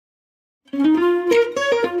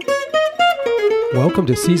Welcome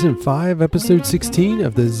to Season 5, Episode 16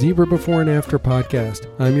 of the Zebra Before and After podcast.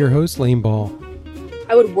 I'm your host, Lane Ball.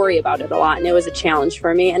 I would worry about it a lot, and it was a challenge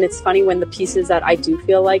for me. And it's funny when the pieces that I do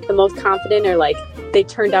feel like the most confident are like they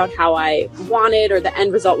turned out how I wanted, or the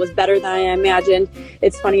end result was better than I imagined.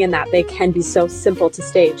 It's funny in that they can be so simple to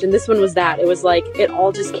stage. And this one was that. It was like it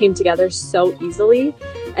all just came together so easily.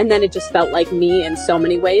 And then it just felt like me in so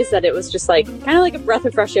many ways that it was just like kind of like a breath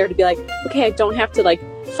of fresh air to be like, okay, I don't have to like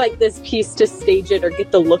fight this piece to stage it or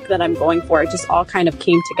get the look that I'm going for. It just all kind of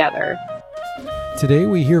came together. Today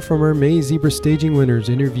we hear from our May Zebra staging winners,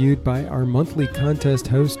 interviewed by our monthly contest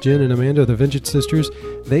hosts, Jen and Amanda, the Vintage Sisters.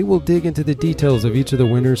 They will dig into the details of each of the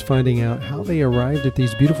winners, finding out how they arrived at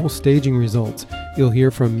these beautiful staging results. You'll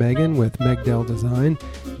hear from Megan with Megdell Design,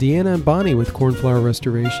 Deanna and Bonnie with Cornflower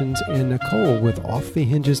Restorations, and Nicole with Off the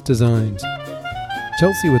Hinges Designs.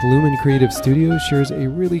 Chelsea with Lumen Creative Studios shares a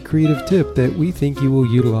really creative tip that we think you will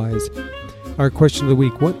utilize. Our question of the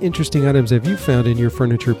week, what interesting items have you found in your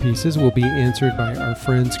furniture pieces, will be answered by our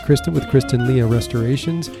friends Kristen with Kristen Leah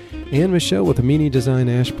Restorations, and Michelle with Amini Design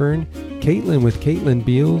Ashburn, Caitlin with Caitlin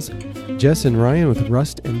Beals, Jess and Ryan with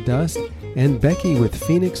Rust and Dust, and Becky with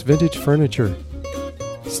Phoenix Vintage Furniture.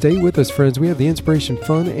 Stay with us, friends. We have the inspiration,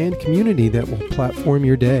 fun, and community that will platform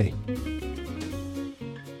your day.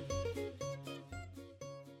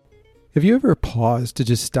 Have you ever paused to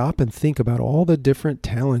just stop and think about all the different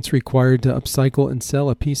talents required to upcycle and sell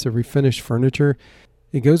a piece of refinished furniture?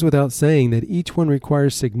 It goes without saying that each one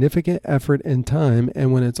requires significant effort and time,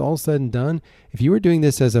 and when it's all said and done, if you are doing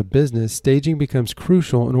this as a business, staging becomes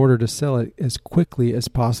crucial in order to sell it as quickly as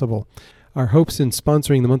possible. Our hopes in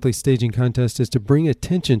sponsoring the monthly staging contest is to bring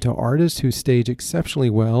attention to artists who stage exceptionally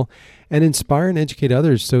well and inspire and educate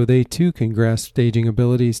others so they too can grasp staging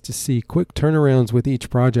abilities to see quick turnarounds with each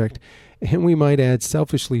project. And we might add,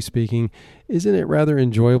 selfishly speaking, isn't it rather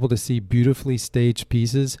enjoyable to see beautifully staged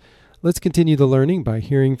pieces? Let's continue the learning by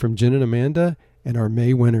hearing from Jen and Amanda and our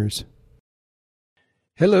May winners.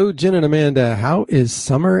 Hello, Jen and Amanda. How is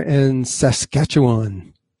summer in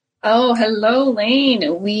Saskatchewan? Oh, hello,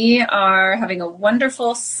 Lane. We are having a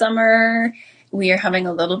wonderful summer. We are having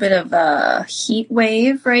a little bit of a heat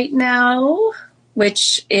wave right now,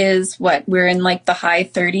 which is what we're in like the high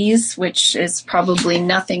 30s, which is probably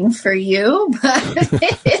nothing for you, but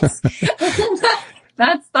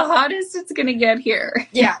that's the hottest it's going to get here.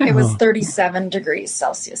 Yeah, it was 37 degrees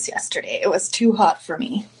Celsius yesterday. It was too hot for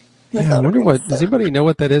me. Yeah, I wonder does anybody know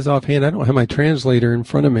what that is offhand? I don't have my translator in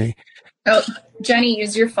front of me. Oh, Jenny,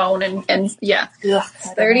 use your phone and yeah, Ugh,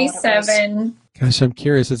 37. Gosh, I'm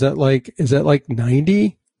curious. Is that like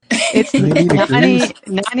 90? It's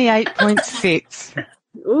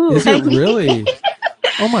 98.6. Is it really?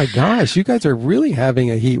 Oh my gosh, you guys are really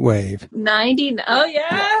having a heat wave. 90. Oh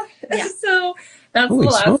yeah. So that's Holy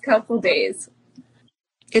the last smoke. couple days.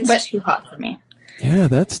 It's too hot for me. Yeah,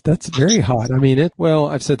 that's very hot. I mean,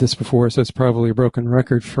 I've said this before, so it's probably a broken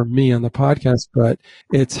record for me on the podcast, but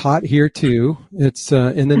it's hot here too. It's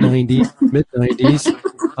in the 90s, mid 90s.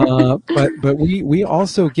 But we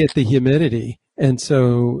also get the humidity. And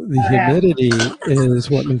so the humidity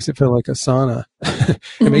is what makes it feel like a sauna.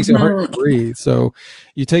 It makes it hard to breathe. So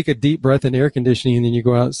you take a deep breath in air conditioning and then you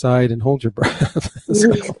go outside and hold your breath.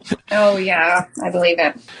 Oh yeah, I believe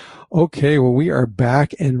it. Okay, well, we are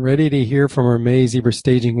back and ready to hear from our May Zebra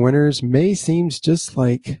staging winners. May seems just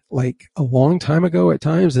like a long time ago at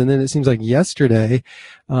times, and then it seems like yesterday.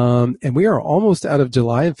 And we are almost out of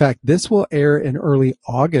July. In fact, this will air in early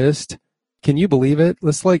August. Can you believe it?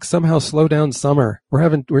 Let's somehow slow down summer.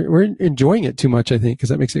 We're enjoying it too much, I think, because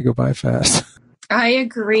that makes it go by fast. I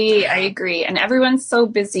agree. And everyone's so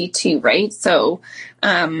busy too, right? So,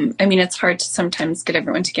 it's hard to sometimes get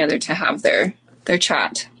everyone together to have their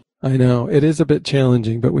chat. I know it is a bit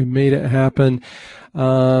challenging, but we made it happen.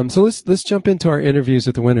 So let's jump into our interviews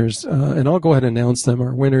with the winners, and I'll go ahead and announce them.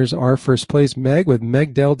 Our winners are first place Meg with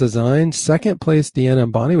Megdell Design, second place Deanna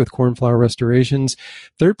and Bonnie with Cornflower Restorations,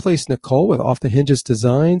 third place Nicole with Off the Hinges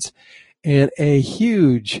Designs, and a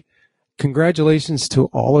huge congratulations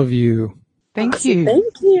to all of you. Thank you.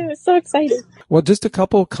 Thank you. So excited. Well, just a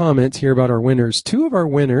couple comments here about our winners. Two of our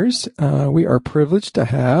winners we are privileged to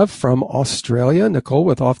have from Australia, Nicole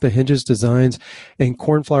with Off the Hinges Designs and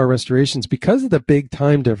Cornflower Restorations. Because of the big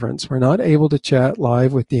time difference, we're not able to chat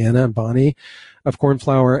live with Deanna and Bonnie of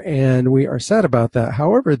Cornflower, and we are sad about that.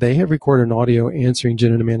 However, they have recorded an audio answering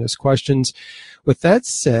Jen and Amanda's questions. With that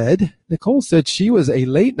said, Nicole said she was a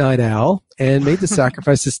late night owl and made the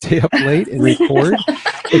sacrifice to stay up late and record.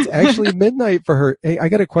 It's actually midnight for her. Hey, I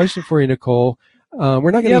got a question for you, Nicole. We're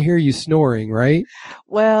not going to hear you snoring, right?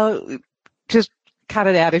 Well, just cut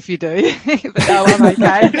it out if you do. But no, I'm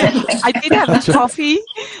okay. I did have a coffee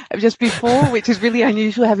just before, which is really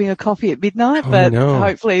unusual, having a coffee at midnight, but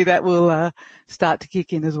hopefully that will start to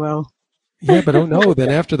kick in as well. Yeah, but then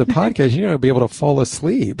after the podcast, you're going to be able to fall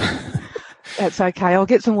asleep. That's okay. I'll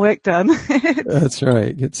get some work done. That's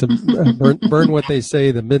right. Get some burn what they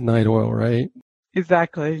say, the midnight oil, right?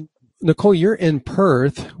 Exactly. Nicole, you're in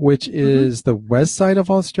Perth, which is the west side of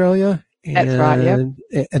Australia. That's right, yep.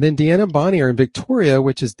 And then Deanna and Bonnie are in Victoria,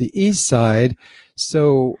 which is the east side.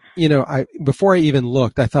 So, before I even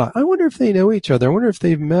looked, I thought, I wonder if they know each other. I wonder if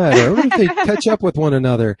they've met. Or I wonder if they catch up with one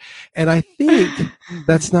another. And I think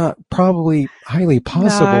that's not probably highly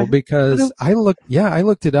possible because I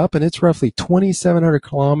looked it up and it's roughly 2,700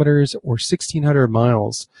 kilometers or 1,600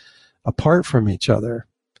 miles apart from each other.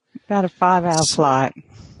 About a 5-hour flight.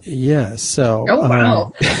 Yeah, so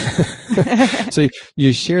wow. So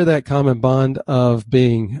you share that common bond of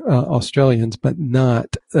being Australians, but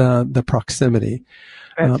not the proximity.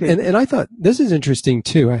 And I thought this is interesting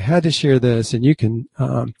too. I had to share this, and you can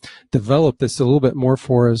develop this a little bit more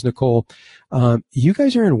for us, Nicole. You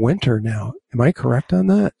guys are in winter now. Am I correct on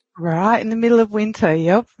that? Right in the middle of winter.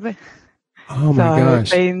 Yep. Oh my gosh!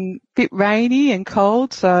 It's been a bit rainy and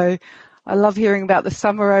cold, so. I love hearing about the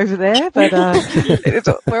summer over there, but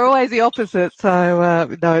we're always the opposite.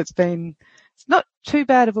 So no, it's not too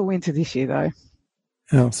bad of a winter this year, though.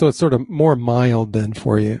 Oh, so it's sort of more mild then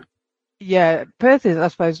for you. Yeah, Perth is, I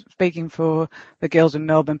suppose, speaking for the girls in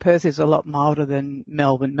Melbourne, Perth is a lot milder than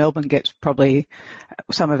Melbourne. Melbourne gets probably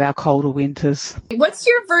some of our colder winters. What's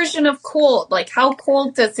your version of cold? Like, how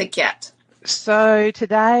cold does it get? So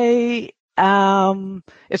today.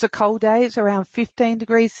 It's a cold day. It's around 15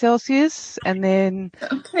 degrees Celsius, and then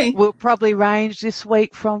we'll probably range this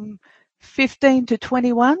week from 15 to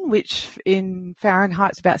 21, which in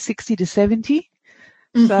Fahrenheit is about 60 to 70.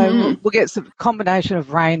 Mm-hmm. So we'll get some combination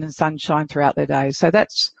of rain and sunshine throughout the day. So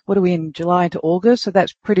that's, what are we in, July into August? So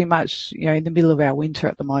that's pretty much, in the middle of our winter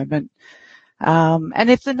at the moment. And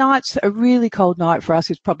if the night's a really cold night for us,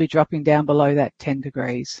 it's probably dropping down below that 10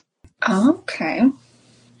 degrees. Okay.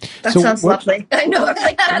 That sounds lovely. I know.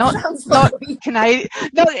 That sounds lovely.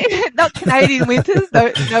 Not Canadian winters.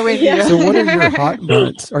 Nowhere near. So what are your hot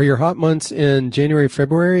months? Are your hot months in January,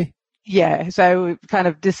 February? Yeah. So kind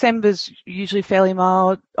of December's usually fairly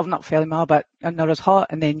mild. Not fairly mild, but not as hot.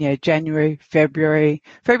 And then, January, February.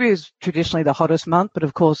 February is traditionally the hottest month, but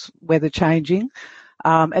of course, weather changing.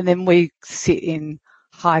 And then we sit in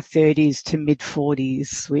high 30s to mid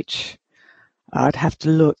 40s, which I'd have to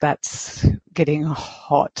look. That's getting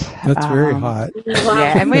hot. That's very hot.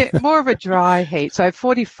 Yeah, and we're more of a dry heat. So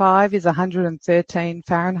 45 is 113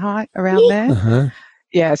 Fahrenheit around there. Uh-huh.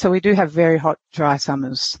 Yeah, so we do have very hot, dry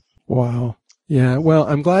summers. Wow. Yeah, well,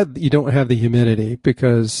 I'm glad you don't have the humidity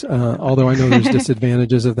because although I know there's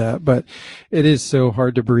disadvantages of that, but it is so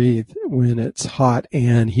hard to breathe when it's hot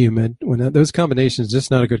and humid. When those combinations,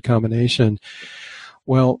 just not a good combination.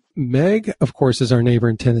 Well, Meg, of course, is our neighbor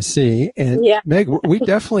in Tennessee. And Meg, we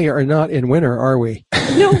definitely are not in winter, are we?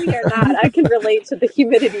 No, we are not. I can relate to the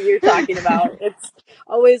humidity you're talking about. It's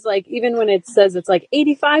always like, even when it says it's like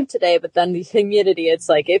 85 today, but then the humidity, it's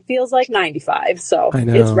like, it feels like 95. So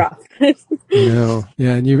it's rough. I know.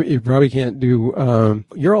 Yeah. And you probably can't do,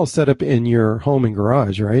 you're all set up in your home and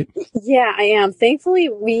garage, right? Yeah, I am. Thankfully,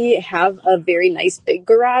 we have a very nice big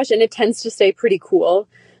garage and it tends to stay pretty cool.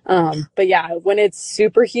 But yeah, when it's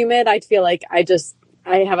super humid, I feel like I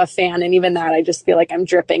have a fan, and even that, I just feel like I'm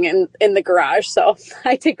dripping in the garage. So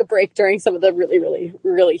I take a break during some of the really, really,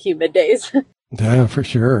 really humid days. Yeah, for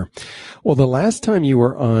sure. Well, the last time you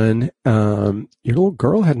were on, your little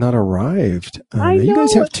girl had not arrived. I know. You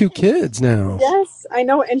guys have 2 kids now. Yes, I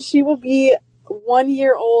know. And she will be 1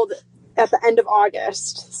 year old at the end of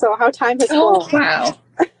August. So how time has flown. Oh, wow.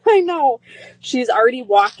 I know. She's already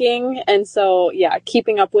walking. And so, yeah,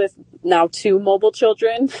 keeping up with now 2 mobile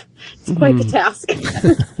children, it's quite the task.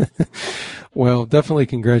 Well, definitely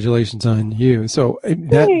congratulations on you. So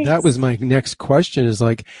that was my next question is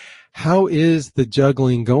like, how is the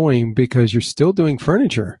juggling going? Because you're still doing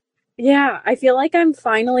furniture. Yeah, I feel like I'm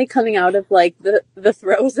finally coming out of like the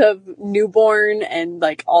throes of newborn and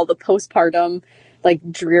like all the postpartum like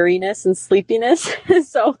dreariness and sleepiness.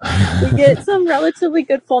 So we get some relatively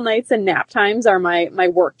good full nights, and nap times are my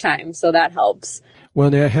work time. So that helps.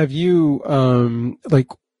 Well, now have you,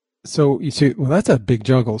 so you see, well, that's a big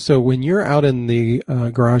juggle. So when you're out in the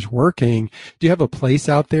garage working, do you have a place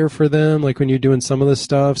out there for them? Like when you're doing some of the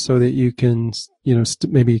stuff so that you can,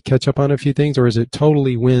 maybe catch up on a few things, or is it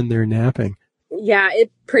totally when they're napping? Yeah,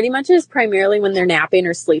 it pretty much is primarily when they're napping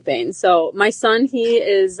or sleeping. So my son, he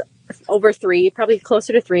is over 3, probably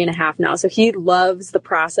closer to 3.5 now. So he loves the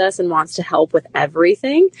process and wants to help with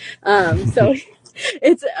everything. So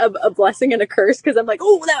it's a blessing and a curse because I'm like,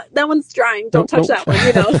 oh, that one's drying. Don't touch that one,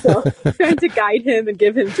 So trying to guide him and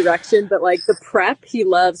give him direction. But like the prep, he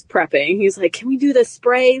loves prepping. He's like, can we do this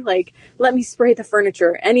spray? Like, let me spray the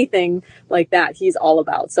furniture, anything like that. He's all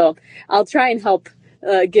about. So I'll try and help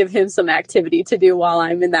give him some activity to do while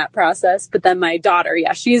I'm in that process. But then my daughter,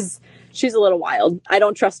 she's a little wild. I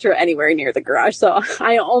don't trust her anywhere near the garage. So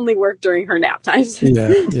I only work during her nap times. Yeah,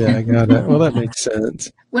 I got it. Well, that makes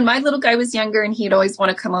sense. When my little guy was younger and he'd always want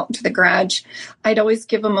to come out to the garage, I'd always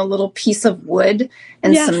give him a little piece of wood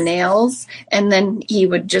and some nails. And then he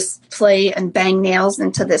would just play and bang nails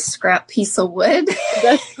into this scrap piece of wood.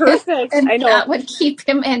 That's perfect. And I know. That would keep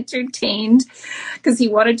him entertained because he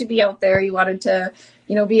wanted to be out there. He wanted to,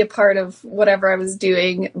 be a part of whatever I was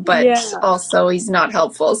doing, but also he's not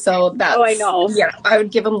helpful. So that's, I know. Yeah, I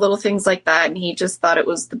would give him little things like that. And he just thought it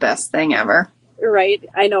was the best thing ever. Right.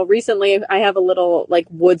 I know. Recently, I have a little like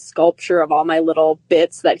wood sculpture of all my little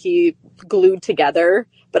bits that he glued together,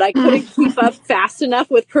 but I couldn't keep up fast enough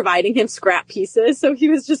with providing him scrap pieces. So he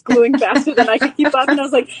was just gluing faster than I could keep up. And I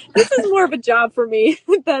was like, this is more of a job for me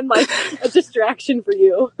than like a distraction for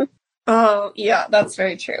you. Oh, yeah, that's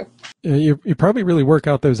very true. You probably really work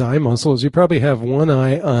out those eye muscles. You probably have one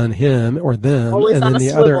eye on him or them, always and then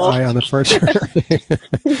the other eye on the furniture.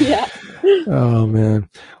 Yeah. Oh, man.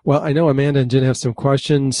 Well, I know Amanda and Jen have some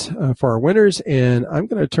questions for our winners, and I'm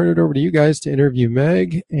going to turn it over to you guys to interview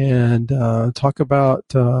Meg and talk about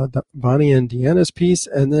Bonnie and Deanna's piece,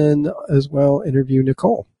 and then as well interview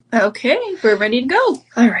Nicole. Okay, we're ready to go.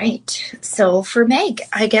 All right. So for Meg,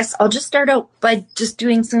 I guess I'll just start out by just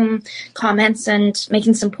doing some comments and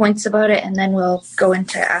making some points about it, and then we'll go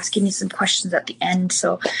into asking you some questions at the end.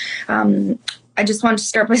 So I just want to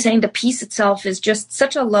start by saying the piece itself is just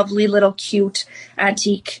such a lovely little cute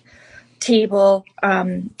antique table.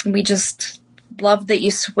 We just love that you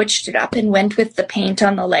switched it up and went with the paint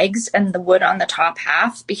on the legs and the wood on the top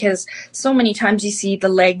half, because so many times you see the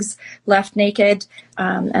legs left naked,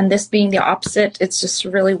 and this being the opposite. It's just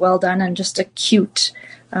really well done and just a cute,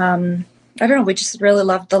 I don't know, we just really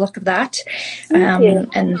love the look of that.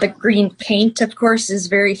 And the green paint, of course, is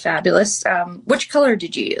very fabulous. Which color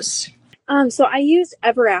did you use? So I used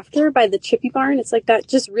Ever After by the Chippy Barn. It's like that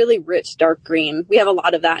just really rich dark green. We have a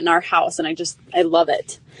lot of that in our house, and I love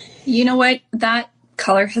it. You know what? That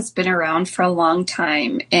color has been around for a long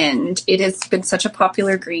time, and it has been such a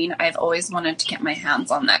popular green. I've always wanted to get my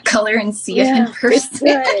hands on that color and see it in person. It's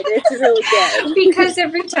good. It's really good. Because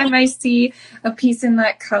every time I see a piece in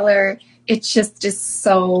that color, it just is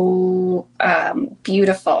so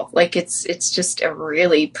beautiful. Like it's just a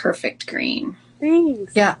really perfect green.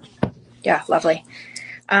 Thanks. Yeah, lovely.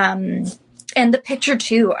 And the picture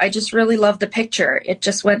too. I just really love the picture. It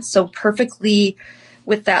just went so perfectly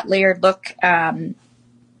with that layered look.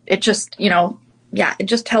 It just, it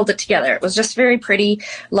just held it together. It was just very pretty.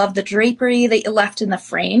 Love the drapery that you left in the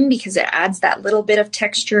frame because it adds that little bit of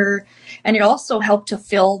texture, and it also helped to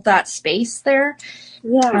fill that space there.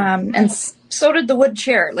 Yeah. And so did the wood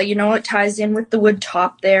chair. Like, it ties in with the wood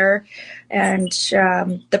top there, and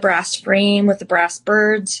the brass frame with the brass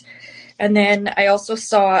birds. And then I also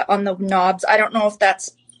saw on the knobs, I don't know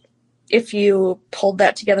if you pulled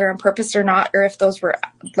that together on purpose or not, or if those were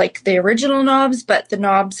like the original knobs, but the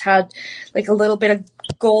knobs had like a little bit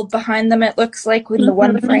of gold behind them, it looks like, with the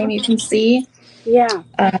one frame you can see. Yeah.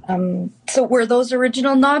 So were those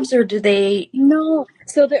original knobs, or do they? No.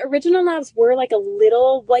 So the original knobs were like a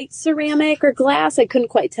little white ceramic or glass. I couldn't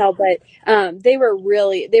quite tell, but they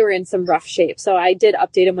were in some rough shape. So I did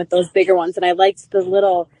update them with those bigger ones, and I liked the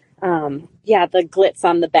little the glitz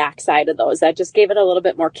on the back side of those. That just gave it a little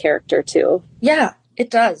bit more character too. Yeah,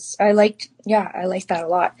 it does. I like that a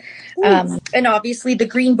lot. And obviously the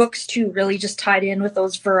green books too really just tied in with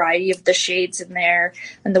those variety of the shades in there,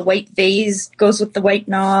 and the white vase goes with the white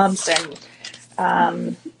knobs,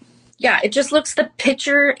 and it just looks, the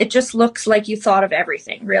picture, it just looks like you thought of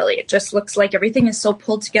everything, really. It just looks like everything is so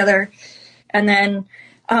pulled together. And then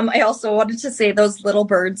I also wanted to say those little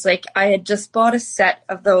birds, like I had just bought a set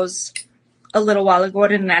of those a little while ago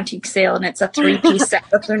at an antique sale, and it's a 3-piece set,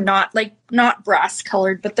 but they're not brass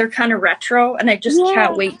colored, but they're kind of retro, and I just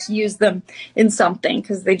can't wait to use them in something,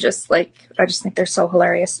 because I just think they're so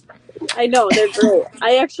hilarious. I know, they're great.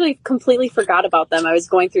 I actually completely forgot about them. I was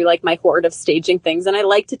going through like my hoard of staging things, and I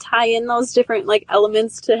like to tie in those different like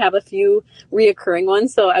elements to have a few reoccurring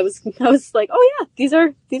ones. So I was like, oh yeah,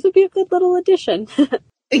 these would be a good little addition.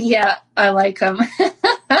 Yeah, I like them.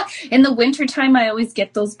 In the wintertime, I always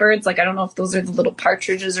get those birds. Like, I don't know if those are the little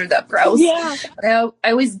partridges or the grouse. Yeah. I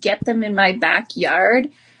always get them in my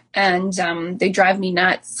backyard. And they drive me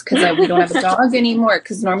nuts because we don't have a dog anymore,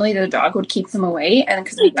 because normally the dog would keep them away, and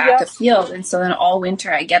because we back a field. And so then all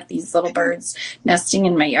winter I get these little birds nesting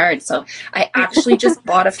in my yard. So I actually just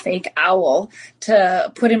bought a fake owl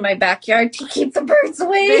to put in my backyard to keep the birds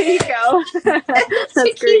away. There you go.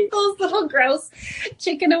 To keep those little grouse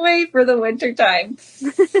chicken away for the winter time.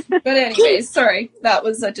 But anyways, sorry. That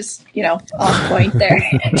was just, off point there.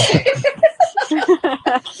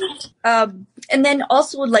 And then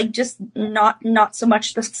also, like, just not so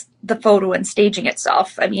much the photo and staging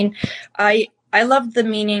itself. I mean, I loved the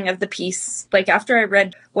meaning of the piece. Like, after I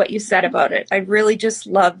read what you said about it, I really just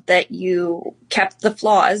loved that you kept the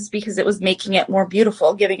flaws because it was making it more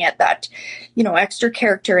beautiful, giving it that, extra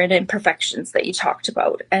character and imperfections that you talked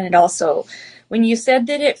about. And it also, when you said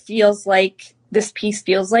that it feels like this piece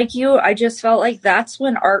feels like you, I just felt like that's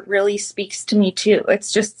when art really speaks to me too.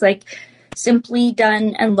 It's just like simply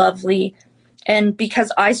done and lovely. And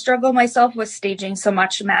because I struggle myself with staging so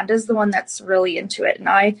much, Amanda's the one that's really into it. And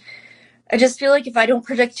I just feel like if I don't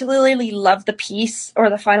particularly love the piece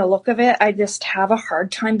or the final look of it, I just have a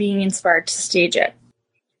hard time being inspired to stage it.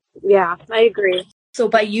 Yeah, I agree. So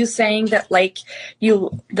by you saying that, like,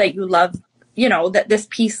 you love, that this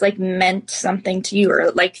piece, like, meant something to you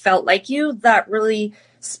or, like, felt like you, that really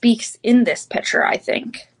speaks in this picture, I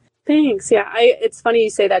think. Thanks. Yeah, it's funny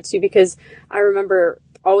you say that too, because I remember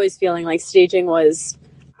always feeling like staging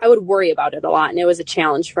I would worry about it a lot, and it was a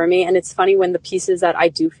challenge for me. And it's funny when the pieces that I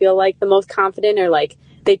do feel like the most confident are like,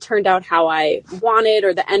 they turned out how I wanted,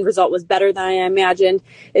 or the end result was better than I imagined.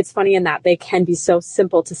 It's funny in that they can be so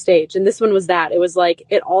simple to stage. And this one was that. It was like,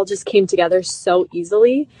 it all just came together so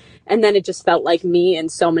easily. And then it just felt like me in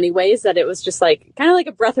so many ways that it was just like, kind of like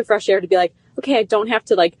a breath of fresh air to be like, okay, I don't have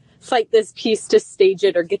to like fight this piece to stage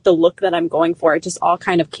it or get the look that I'm going for. It just all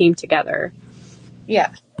kind of came together.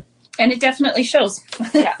 Yeah. And it definitely shows.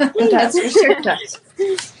 Yeah, it does. For sure it does.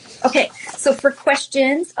 Okay, so for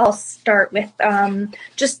questions, I'll start with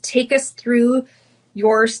just take us through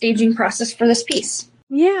your staging process for this piece.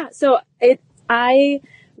 Yeah, so I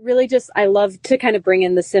love to kind of bring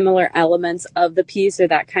in the similar elements of the piece, or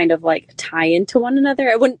that kind of like tie into one another.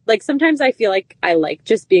 I wouldn't like, sometimes I feel like I like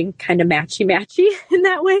just being kind of matchy in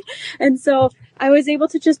that way. And so I was able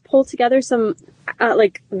to just pull together some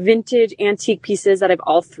like vintage antique pieces that I've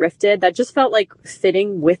all thrifted that just felt like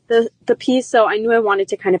fitting with the piece. So I knew I wanted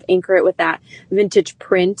to kind of anchor it with that vintage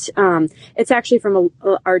print. It's actually from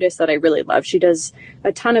an artist that I really love. She does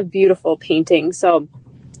a ton of beautiful paintings. So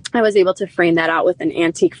I was able to frame that out with an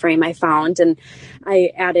antique frame I found, and I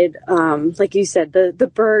added, like you said,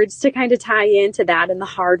 the birds to kind of tie into that, and the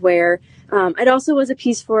hardware. It also was a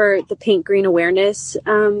piece for the Paint Green Awareness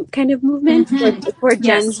kind of movement for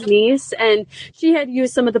Jen's niece, and she had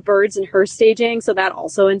used some of the birds in her staging, so that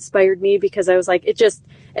also inspired me because I was like,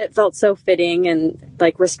 it felt so fitting and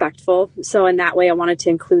like respectful. So in that way, I wanted to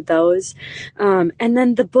include those. And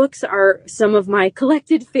then the books are some of my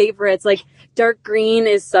collected favorites. Like, dark green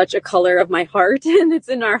is such a color of my heart, and it's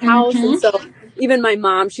in our house. And so even my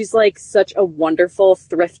mom, she's like such a wonderful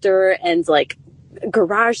thrifter and like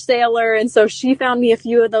garage sailor. And so she found me a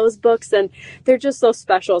few of those books, and they're just so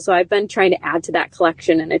special. So I've been trying to add to that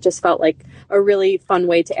collection, and it just felt like a really fun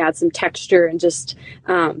way to add some texture and just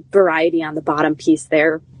variety on the bottom piece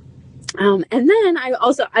there. And then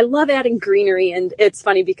I love adding greenery, and it's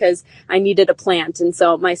funny because I needed a plant. And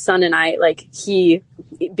so my son and I,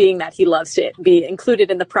 being that he loves to be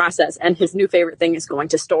included in the process, and his new favorite thing is going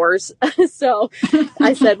to stores. So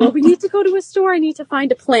I said, well, we need to go to a store. I need to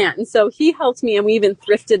find a plant. And so he helped me, and we even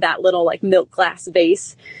thrifted that little like milk glass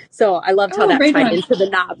vase. So I loved how that tied into the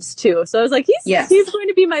knobs too. So I was like, he's going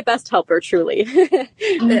to be my best helper, truly.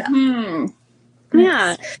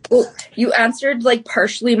 Yeah. Well, you answered like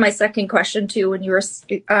partially my second question too when you were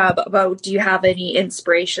about, do you have any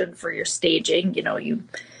inspiration for your staging? You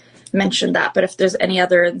mentioned that, but if there's any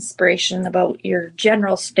other inspiration about your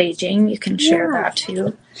general staging, you can share that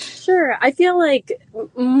too. Sure. I feel like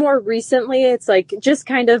more recently, it's like just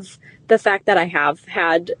kind of the fact that I have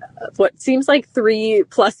had what seems like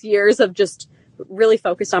 3+ years of just really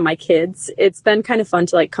focused on my kids. It's been kind of fun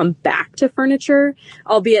to like come back to furniture,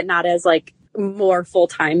 albeit not as like more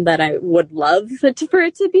full-time that I would love for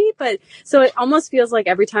it to be. But so it almost feels like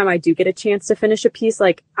every time I do get a chance to finish a piece,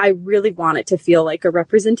 like I really want it to feel like a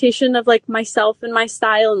representation of like myself and my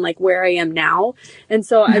style and like where I am now. And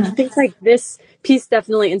so I think like this piece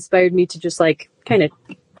definitely inspired me to just like kind of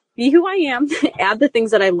be who I am, add the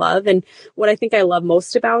things that I love. And what I think I love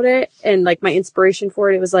most about it, and like my inspiration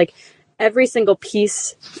for it, it was like, every single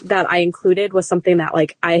piece that I included was something that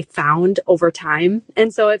like I found over time.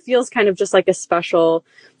 And so it feels kind of just like a special,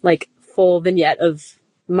 like full vignette of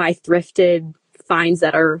my thrifted finds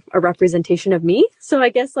that are a representation of me. So I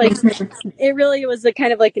guess like it really was a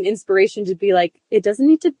kind of like an inspiration to be like, it doesn't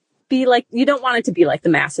need to be like, you don't want it to be like the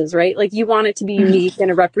masses, right? Like you want it to be unique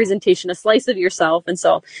and a representation, a slice of yourself. And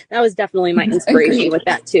so that was definitely my inspiration with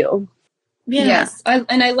that too. Yeah. Yes.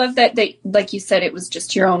 And I love that they, like you said, it was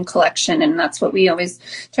just your own collection. And that's what we always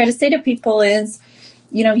try to say to people is,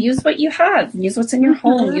 you know, use what you have, use what's in your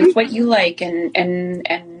home, use what you like and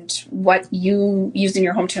what you use in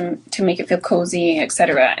your home to make it feel cozy,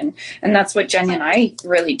 etc. And that's what Jenny and I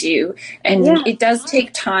really do. And it does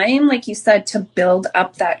take time, like you said, to build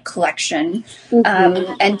up that collection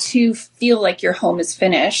and to feel like your home is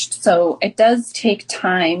finished. So it does take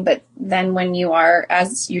time, but then when you are,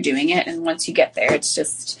 as you're doing it, and once you get there, it's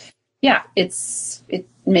just, it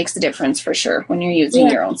makes a difference for sure when you're using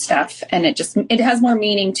your own stuff, and it has more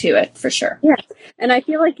meaning to it for sure. Yeah. And I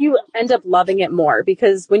feel like you end up loving it more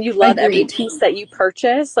because when you love every piece that you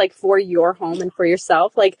purchase, like for your home and for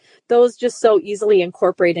yourself, like those just so easily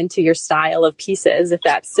incorporate into your style of pieces if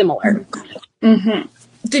that's similar. Mm-hmm.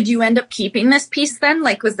 Did you end up keeping this piece then?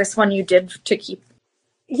 Like, was this one you did to keep?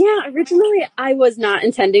 Yeah, originally I was not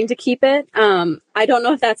intending to keep it. I don't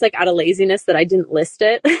know if that's like out of laziness that I didn't list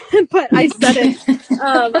it, but I said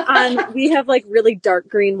it. We have like really dark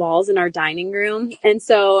green walls in our dining room. And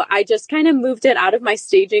so I just kind of moved it out of my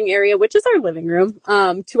staging area, which is our living room,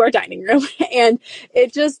 to our dining room. And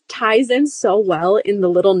it just ties in so well in the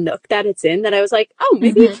little nook that it's in that I was like, oh,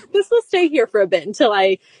 maybe this will stay here for a bit until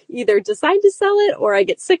I either decide to sell it or I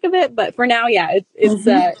get sick of it. But for now, it's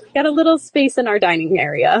got a little space in our dining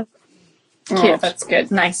area. Oh, that's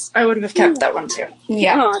good. Nice. I would have kept that one too.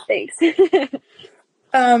 Yeah. Oh, thanks.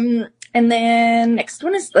 And then next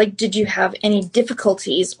one is like, did you have any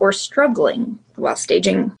difficulties or struggling while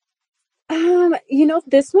staging?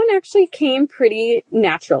 This one actually came pretty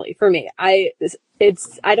naturally for me. I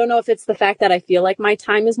don't know if it's the fact that I feel like my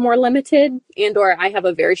time is more limited or I have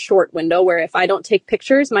a very short window where if I don't take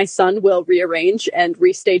pictures, my son will rearrange and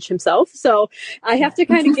restage himself. So I have to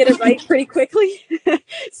kind of get it right pretty quickly.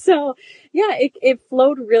 So yeah, it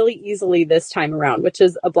flowed really easily this time around, which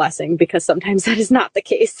is a blessing because sometimes that is not the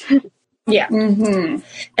case. Yeah. Mm-hmm.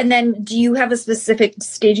 And then do you have a specific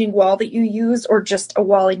staging wall that you use or just a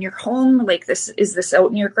wall in your home? Like is this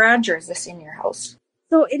out in your garage or is this in your house?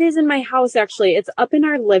 So it is in my house, actually. It's up in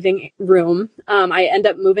our living room. I end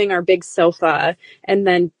up moving our big sofa and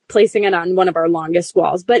then placing it on one of our longest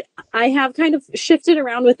walls. But I have kind of shifted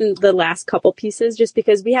around within the last couple pieces just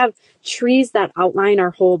because we have trees that outline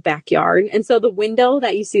our whole backyard. And so the window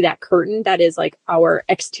that you see, that curtain, that is like our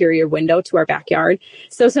exterior window to our backyard.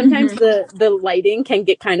 So sometimes the lighting can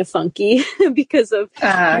get kind of funky because of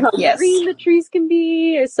how green the trees can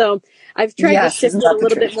be. So I've tried to shift it a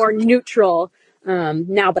little bit more neutral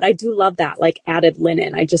now, but I do love that like added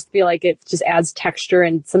linen. I just feel like it just adds texture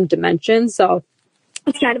and some dimension. So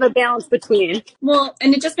it's kind of a balance between. Well,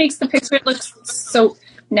 and it just makes the picture look so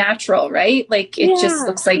natural, right? Like it just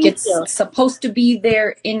looks like it's supposed to be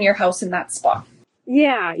there in your house in that spot.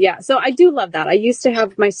 Yeah. So I do love that. I used to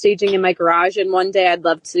have my staging in my garage, and one day I'd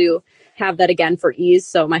love to have that again for ease,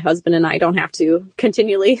 so my husband and I don't have to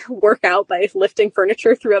continually work out by lifting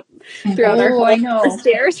furniture throughout our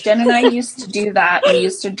stairs. Jen and I used to do that. We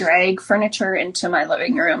used to drag furniture into my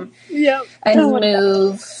living room and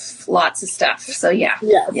move lots of stuff. So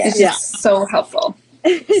it's so helpful.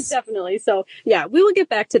 Definitely. So yeah, we will get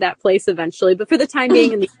back to that place eventually, but for the time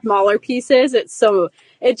being in the smaller pieces,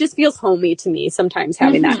 it just feels homey to me sometimes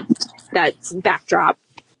having that backdrop.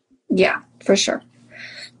 Yeah, for sure.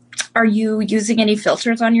 Are you using any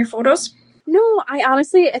filters on your photos? No, I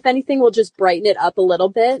honestly, if anything, will just brighten it up a little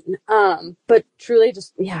bit. But truly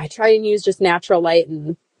just, I try and use just natural light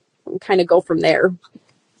and kind of go from there.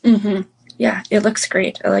 Mm-hmm. Yeah, it looks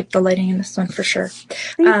great. I like the lighting in this one for sure.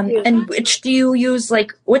 And which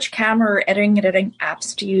camera or editing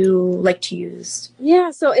apps do you like to use?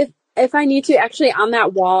 Yeah, so if I need to, actually on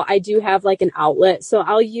that wall, I do have like an outlet. So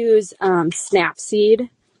I'll use Snapseed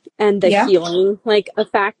and the healing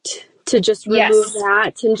effect to just remove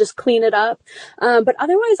that and just clean it up. But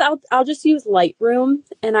otherwise I'll just use Lightroom,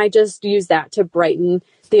 and I just use that to brighten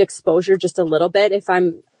the exposure just a little bit if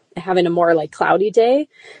I'm having a more like cloudy day.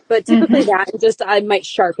 But typically I might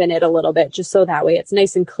sharpen it a little bit just so that way it's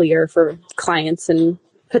nice and clear for clients and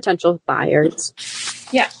potential buyers.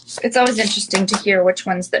 Yeah, it's always interesting to hear which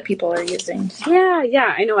ones that people are using.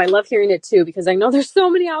 Yeah, I know. I love hearing it too, because I know there's so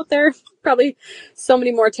many out there, probably so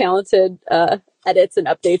many more talented edits and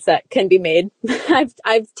updates that can be made.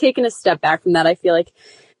 I've taken a step back from that. I feel like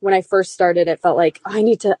when I first started, it felt like I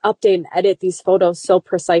need to update and edit these photos so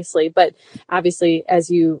precisely. But obviously, as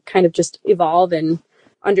you kind of just evolve and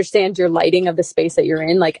understand your lighting of the space that you're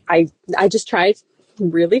in, like I just try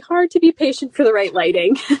really hard to be patient for the right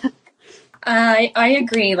lighting. I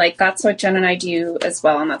agree. Like that's what Jen and I do as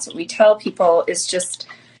well. And that's what we tell people is just,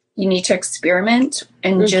 you need to experiment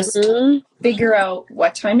and just figure out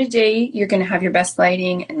what time of day you're going to have your best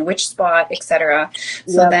lighting and which spot, etc.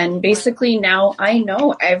 So then basically now I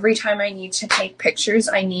know every time I need to take pictures,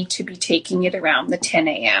 I need to be taking it around the 10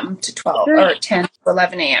 a.m. to 12 or 10 to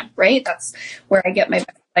 11 a.m. Right? That's where I get my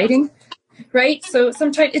best lighting. Right. So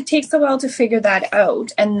sometimes it takes a while to figure that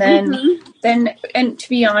out. And then, and to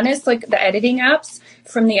be honest, like the editing apps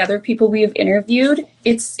from the other people we have interviewed,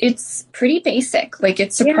 it's pretty basic. Like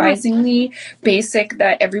it's surprisingly basic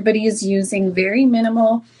that everybody is using very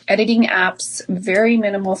minimal editing apps, very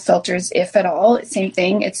minimal filters, if at all. Same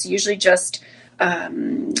thing. It's usually just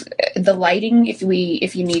the lighting, if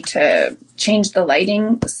you need to change the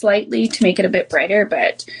lighting slightly to make it a bit brighter,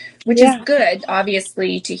 but which is good,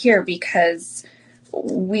 obviously, to hear because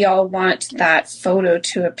we all want that photo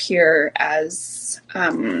to appear as,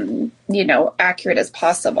 accurate as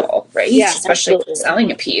possible, right? Yeah, especially if you're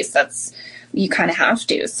selling a piece, you kind of have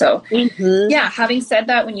to. So, having said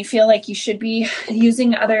that, when you feel like you should be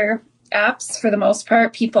using other apps, for the most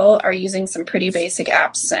part, people are using some pretty basic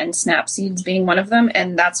apps, and Snapseeds being one of them,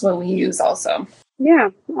 and that's what we use also. Yeah,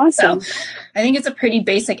 awesome. So I think it's a pretty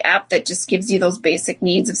basic app that just gives you those basic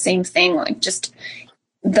needs of same thing, like just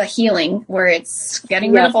the healing, where it's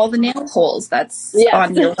getting rid of all the nail holes that's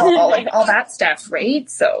on your wall and all that stuff, right?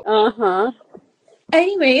 So,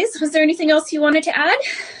 anyways, was there anything else you wanted to add?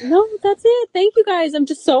 No, that's it. Thank you guys. I'm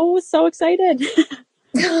just so excited.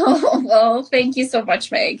 Oh, well, thank you so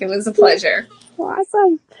much, Meg. It was a pleasure.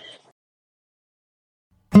 Awesome.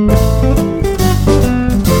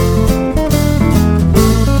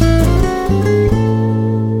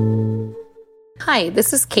 Hi,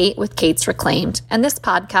 this is Kate with Kate's Reclaimed, and this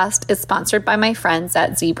podcast is sponsored by my friends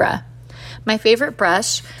at Zebra. My favorite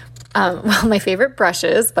brush, my favorite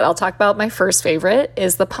brushes, but I'll talk about my first favorite,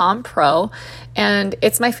 is the Palm Pro, and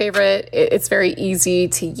it's my favorite. It's very easy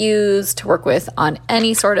to use, to work with on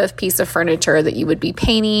any sort of piece of furniture that you would be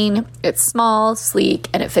painting. It's small, sleek,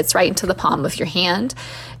 and it fits right into the palm of your hand.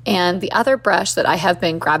 And the other brush that I have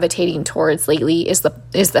been gravitating towards lately is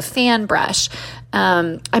the fan brush.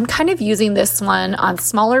 I'm kind of using this one on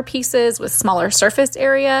smaller pieces with smaller surface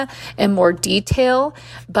area and more detail,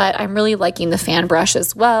 but I'm really liking the fan brush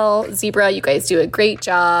as well. Zebra, you guys do a great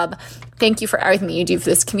job. Thank you for everything that you do for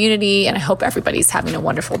this community, and I hope everybody's having a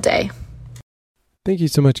wonderful day. Thank you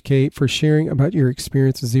so much, Kate, for sharing about your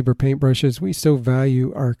experience with Zebra paintbrushes. We so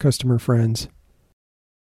value our customer friends.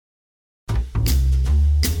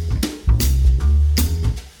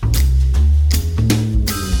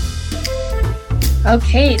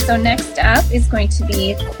 Okay, so next up is going to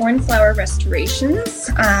be Cornflower Restorations,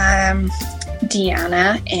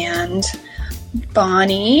 Deanna and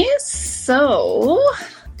Bonnie. So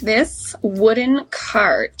this wooden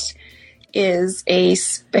cart is a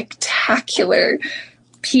spectacular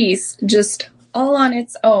piece, just all on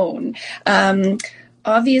its own.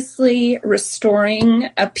 Obviously, restoring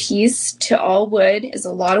a piece to all wood is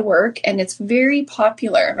a lot of work, and it's very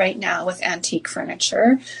popular right now with antique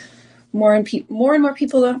furniture. More and more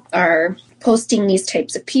people are posting these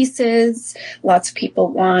types of pieces. Lots of people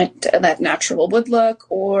want that natural wood look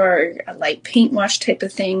or a light paint wash type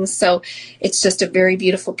of thing. So it's just a very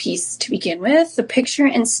beautiful piece to begin with. The picture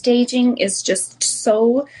and staging is just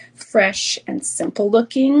so fresh and simple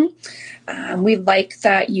looking. We like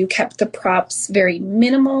that you kept the props very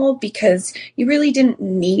minimal because you really didn't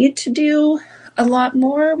need to do a lot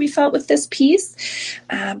more, we felt, with this piece.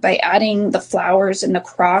 By adding the flowers and the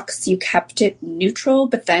crocks, you kept it neutral,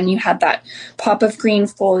 but then you had that pop of green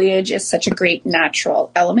foliage is such a great natural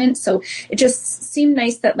element. So it just seemed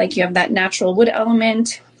nice that like you have that natural wood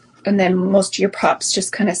element, and then most of your props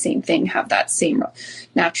just kind of same thing, have that same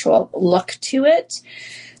natural look to it.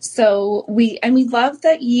 So we love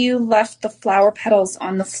that you left the flower petals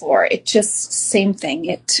on the floor. It just same thing.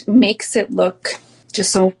 It makes it look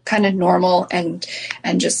just so kind of normal and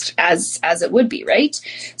just as it would be, right?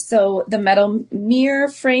 So the metal mirror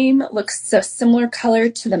frame looks a similar color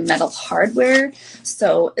to the metal hardware.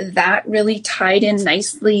 So that really tied in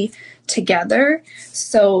nicely together.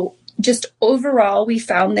 So just overall, we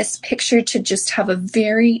found this picture to just have a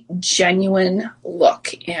very genuine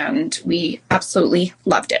look, and we absolutely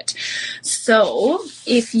loved it. So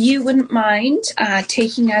if you wouldn't mind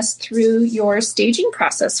taking us through your staging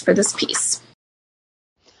process for this piece.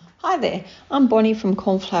 Hi there, I'm Bonnie from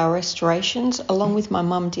Cornflower Restorations along with my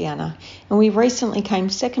mum Deanna, and we recently came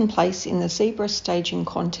second place in the zebra staging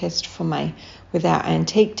contest for May with our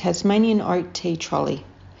antique Tasmanian oak tea trolley.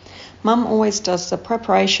 Mum always does the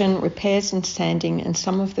preparation, repairs and sanding and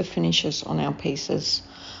some of the finishes on our pieces.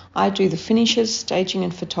 I do the finishes, staging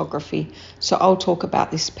and photography, so I'll talk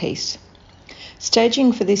about this piece.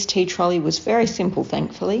 Staging for this tea trolley was very simple,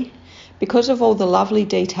 thankfully. Because of all the lovely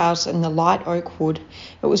details and the light oak wood,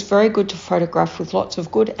 it was very good to photograph with lots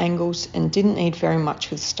of good angles and didn't need very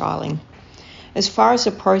much with styling. As far as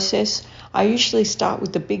the process, I usually start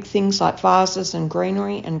with the big things like vases and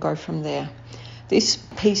greenery and go from there. This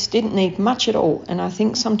piece didn't need much at all, and I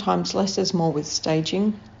think sometimes less is more with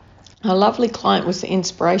staging. A lovely client was the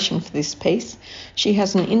inspiration for this piece. She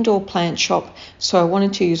has an indoor plant shop, so I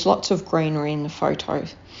wanted to use lots of greenery in the photo.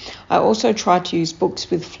 I also tried to use books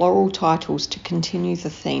with floral titles to continue the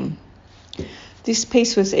theme. This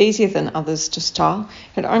piece was easier than others to style.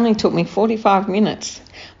 It only took me 45 minutes.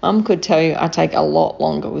 Mum could tell you I take a lot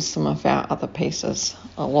longer with some of our other pieces,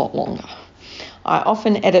 a lot longer. I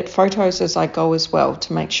often edit photos as I go as well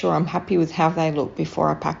to make sure I'm happy with how they look before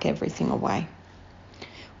I pack everything away.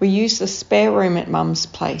 We use the spare room at Mum's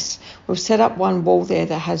place. We've set up one wall there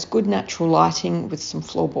that has good natural lighting with some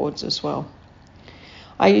floorboards as well.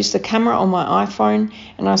 I use the camera on my iPhone,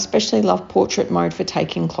 and I especially love portrait mode for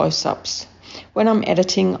taking close-ups. When I'm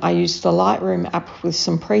editing, I use the Lightroom app with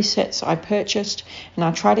some presets I purchased, and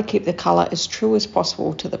I try to keep the colour as true as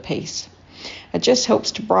possible to the piece. It just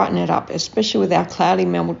helps to brighten it up, especially with our cloudy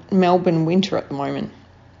Melbourne winter at the moment.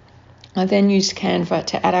 I then use Canva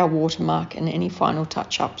to add our watermark and any final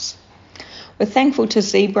touch-ups. We're thankful to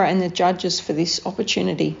Zebra and the judges for this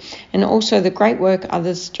opportunity, and also the great work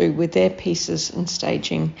others do with their pieces and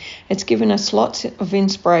staging. It's given us lots of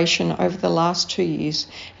inspiration over the last 2 years,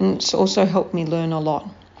 and it's also helped me learn a lot.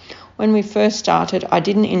 When we first started, I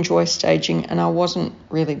didn't enjoy staging and I wasn't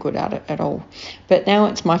really good at it at all. But now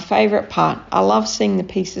it's my favourite part. I love seeing the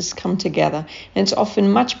pieces come together, and it's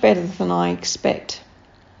often much better than I expect.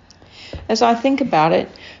 As I think about it,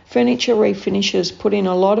 Furniture Refinishes put in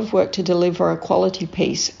a lot of work to deliver a quality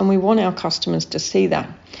piece, and we want our customers to see that.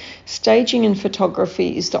 Staging and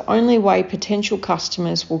photography is the only way potential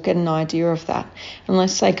customers will get an idea of that,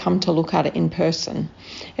 unless they come to look at it in person.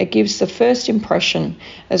 It gives the first impression,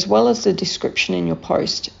 as well as the description in your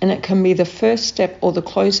post, and it can be the first step or the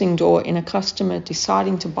closing door in a customer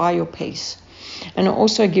deciding to buy your piece. And it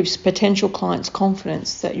also gives potential clients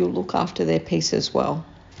confidence that you'll look after their piece as well.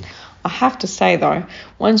 I have to say though,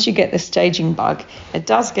 once you get the staging bug, it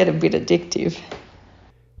does get a bit addictive.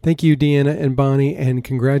 Thank you, Deanna and Bonnie, and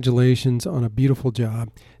congratulations on a beautiful job.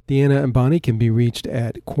 Deanna and Bonnie can be reached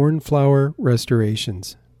at Cornflower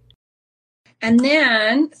Restorations. And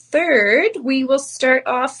then third, we will start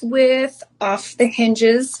off with Off the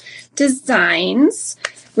Hinges Designs,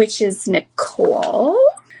 which is Nicole.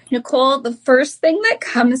 Nicole, the first thing that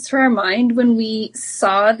comes to our mind when we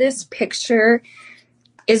saw this picture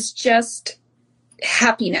is just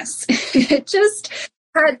happiness. It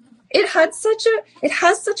has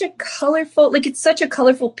such a colorful, it's such a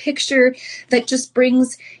colorful picture that just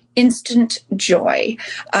brings instant joy.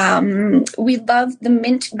 We love the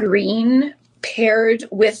mint green paired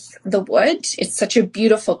with the wood. It's such a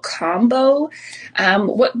beautiful combo.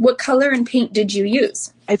 What color and paint did you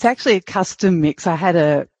use? It's actually a custom mix. I had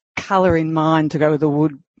a color in mind to go with the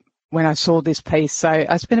wood when I saw this piece. So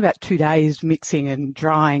I spent about 2 days mixing and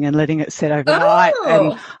drying and letting it set overnight.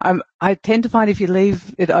 Oh. And I tend to find if you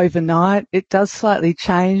leave it overnight, it does slightly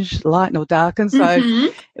change, lighten or darken. So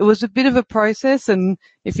it was a bit of a process. And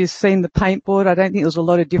if you've seen the paint board, I don't think there was a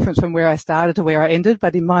lot of difference from where I started to where I ended,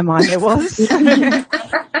 but in my mind there was.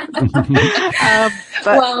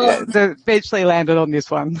 But eventually landed on this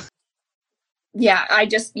one. Yeah,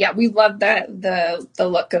 we love the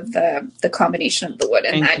look of the combination of the wood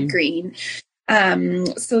and that green.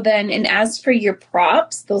 So then, and as for your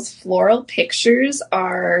props, those floral pictures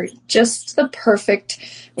are just the perfect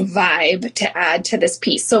vibe to add to this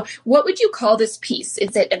piece. So what would you call this piece?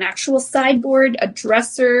 Is it an actual sideboard, a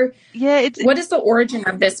dresser? Yeah. What is the origin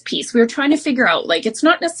of this piece? We were trying to figure out, it's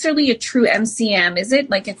not necessarily a true MCM, is it?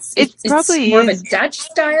 It's probably more of a Dutch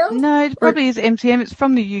style? No, it probably is MCM. It's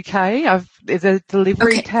from the UK. There's a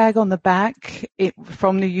delivery tag on the back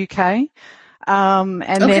from the UK.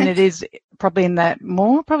 Then it is probably in that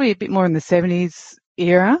probably a bit more in the 70s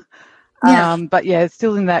era. Yeah. But yeah, it's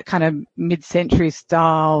still in that kind of mid-century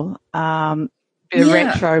style, bit of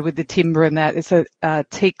retro with the timber and that. It's a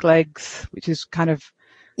teak legs, which is kind of,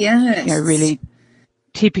 really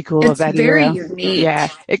typical of that era. It's very unique. Yeah.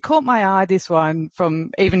 It caught my eye, this one,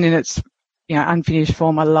 from even in its, unfinished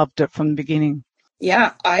form. I loved it from the beginning.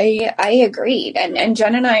 Yeah, I agreed. And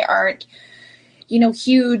Jen and I aren't,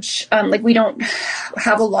 huge, we don't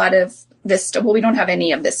have a lot of this. Well, we don't have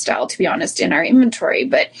any of this style, to be honest, in our inventory,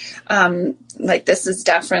 but this is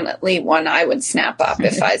definitely one I would snap up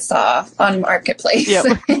if I saw on Marketplace. Yep.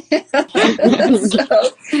 So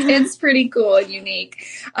it's pretty cool and unique.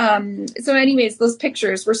 So anyways, those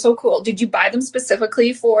pictures were so cool. Did you buy them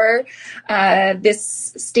specifically for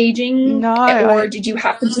this staging? No. Or did you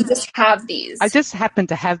happen to just have these? I just happened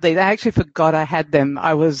to have these. I actually forgot I had them.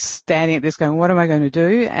 I was standing at this going, what am I going to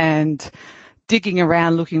do? And digging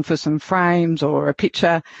around looking for some frames or a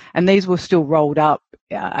picture, and these were still rolled up.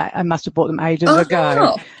 I must have bought them ages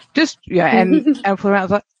ago. Just and I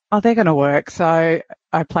was like, oh, they're going to work. So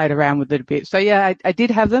I played around with it a bit. So yeah, I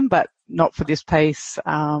did have them, but not for this piece.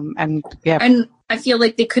 And I feel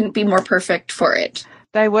like they couldn't be more perfect for it.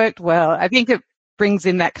 They worked well. I think it brings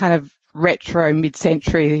in that kind of retro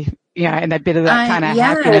mid-century, and a bit of that kind of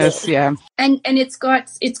happiness, yeah. And it's got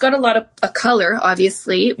a lot of a color,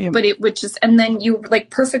 obviously, but and then you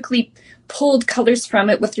perfectly pulled colors from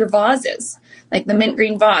it with your vases, like the mint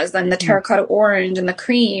green vase, then the terracotta orange and the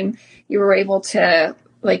cream. You were able to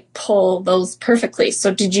pull those perfectly.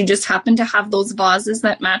 So did you just happen to have those vases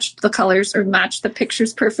that matched the colors or matched the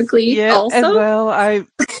pictures perfectly? Yeah, also? as well.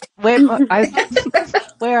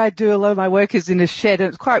 Where I do a lot of my work is in a shed, and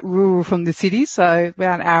it's quite rural from the city, so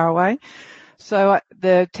about an hour away. So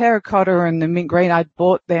the terracotta and the mint green, I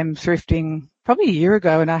bought them thrifting probably a year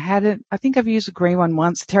ago, and I think I've used the green one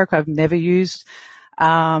once. The terracotta I've never used.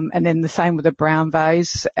 And then the same with the brown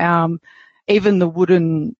vase. Even the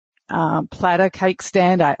wooden platter cake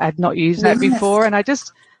stand, I'd not used that before, and I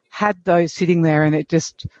just had those sitting there, and it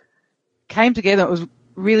just came together. It was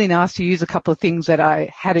really nice to use a couple of things that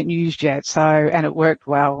I hadn't used yet, and it worked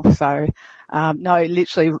well. So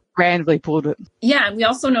literally randomly pulled it. Yeah, and we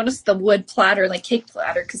also noticed the wood platter, cake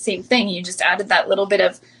platter, because same thing, you just added that little bit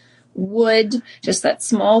of wood, just that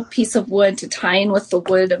small piece of wood to tie in with the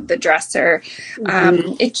wood of the dresser.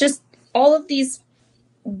 It just, all of these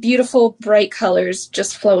beautiful bright colors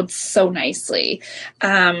just flowed so nicely.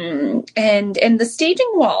 And the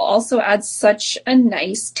staging wall also adds such a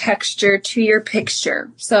nice texture to your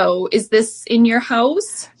picture. So is this in your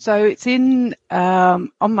house? So it's in at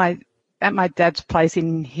my dad's place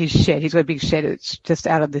in his shed. He's got a big shed. It's just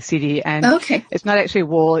out of the city, and it's not actually a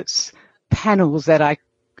wall. It's panels that I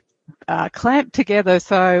clamped together,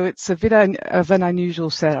 so it's a bit of an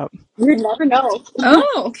unusual setup. You'd never know.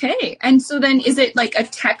 Oh, okay. And so then is it a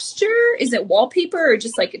texture? Is it wallpaper or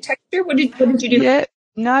just a texture? What did you do? Yeah,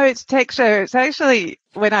 no, it's texture. It's actually,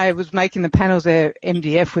 when I was making the panels, they're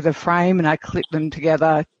MDF with a frame, and I clipped them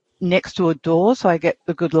together next to a door so I get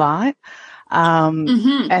the good light.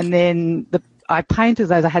 And then I painted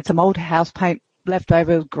those. I had some old house paint left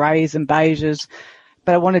over, greys and beiges,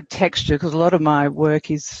 but I wanted texture because a lot of my work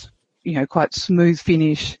is, quite smooth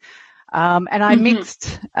finish. And I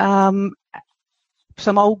mixed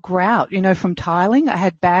some old grout, from tiling. I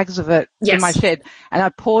had bags of it in my shed, and I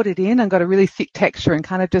poured it in and got a really thick texture and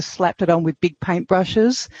kind of just slapped it on with big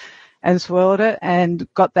paintbrushes and swirled it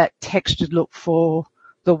and got that textured look for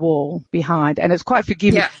the wall behind. And it's quite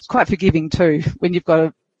forgiving. Yeah. It's quite forgiving too when you've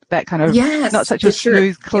got that kind of not such a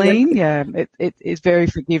smooth, clean. Yeah, it is very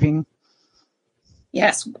forgiving.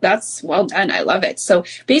 Yes, that's well done. I love it. So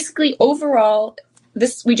basically, overall,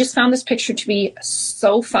 we just found this picture to be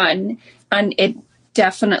so fun, and it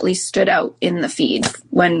definitely stood out in the feed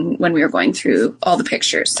when we were going through all the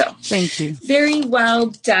pictures. So thank you. Very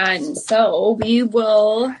well done. So we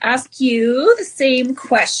will ask you the same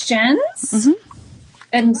questions. Mm-hmm.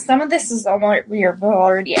 And some of this is we've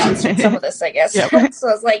already answered some of this, I guess. Yep. So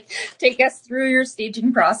it's take us through your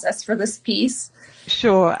staging process for this piece.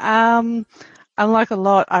 Sure. Unlike a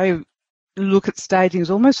lot, I look at staging as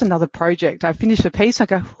almost another project. I finish a piece, I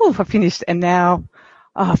go, oh, I finished, and now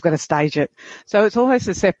I've got to stage it. So it's almost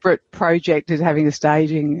a separate project as having the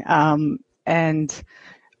staging. And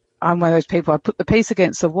I'm one of those people, I put the piece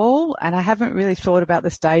against the wall, and I haven't really thought about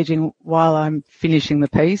the staging while I'm finishing the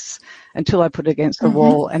piece until I put it against the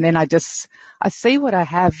wall. And then I see what I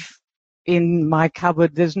have in my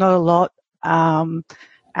cupboard. There's not a lot. And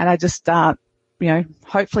I just start,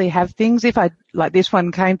 hopefully have things. If this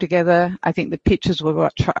one came together, I think the pictures were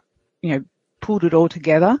what, pulled it all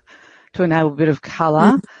together to enable a bit of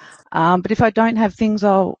colour. But if I don't have things,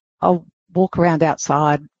 I'll walk around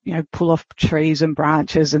outside, pull off trees and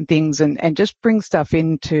branches and things and just bring stuff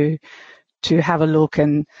in to have a look,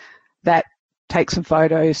 and that take some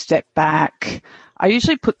photos, step back. I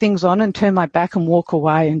usually put things on and turn my back and walk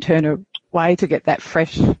away and turn away to get that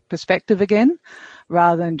fresh perspective again,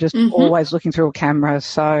 rather than just always looking through a camera.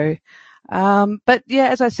 So, but yeah,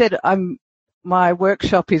 as I said, my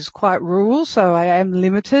workshop is quite rural, so I am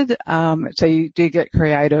limited. So you do get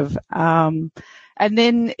creative. And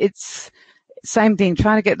then it's same thing,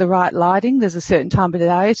 trying to get the right lighting. There's a certain time of the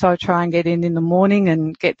day, so I try and get in the morning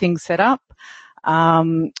and get things set up,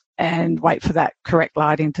 and wait for that correct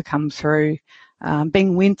lighting to come through.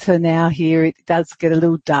 Being winter now here, it does get a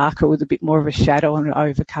little darker with a bit more of a shadow and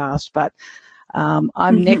overcast, but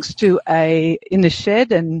I'm next to in the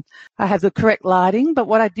shed and I have the correct lighting. But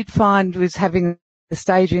what I did find was having the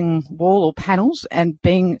staging wall or panels and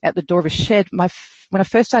being at the door of a shed, when I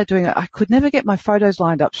first started doing it, I could never get my photos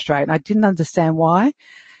lined up straight and I didn't understand why.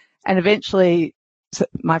 And eventually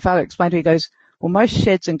my father explained to me, he goes, well, most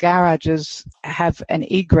sheds and garages have an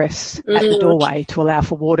egress at the doorway to allow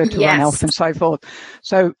for water to run off and so forth.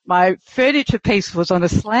 So my furniture piece was on a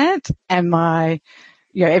slant and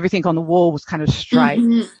everything on the wall was kind of straight.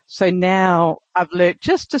 So now I've learnt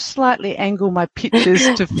just to slightly angle my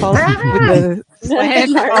pictures to follow with the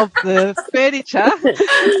slant of the furniture,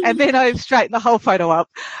 and then I straighten the whole photo up.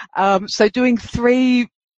 So doing 3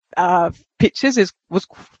 pictures was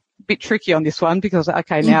a bit tricky on this one because,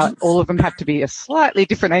 now all of them have to be a slightly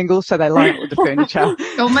different angle so they line up with the furniture.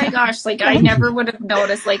 Oh my gosh, I never would have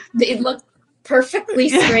noticed. It looked perfectly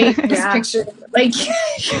straight, this picture.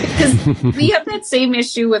 Because we have that same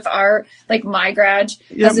issue with my garage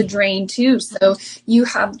as a drain too. So you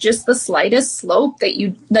have just the slightest slope that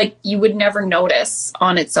you would never notice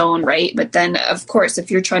on its own, right? But then, of course,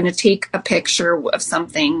 if you're trying to take a picture of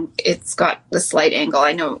something, it's got the slight angle.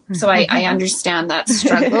 I know. So I understand that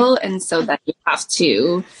struggle. And so that you have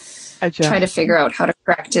to try to figure out how to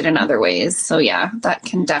correct it in other ways. So yeah, that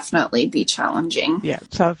can definitely be challenging. Yeah.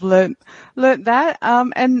 So I've learned that.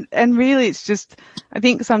 And really it's just, I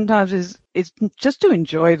think sometimes it's just to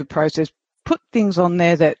enjoy the process, put things on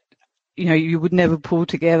there that, you would never pull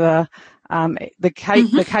together.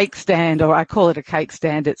 The cake stand, or I call it a cake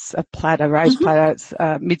stand. It's a platter, raised platter. It's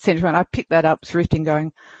mid-century. And I picked that up thrifting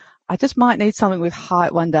going, I just might need something with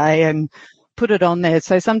height one day and put it on there.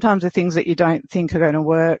 So sometimes the things that you don't think are going to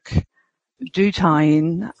work do tie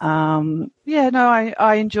in.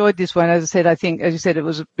 I enjoyed this one. As I said, I think, as you said, it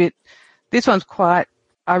was this one's quite,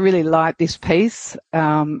 I really like this piece.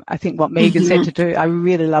 I think what Megan said to do, I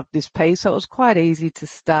really loved this piece. So it was quite easy to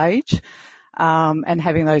stage, and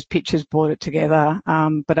having those pictures brought it together.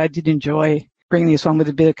 But I did enjoy bringing this one with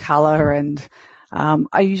a bit of colour, and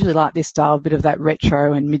I usually like this style, a bit of that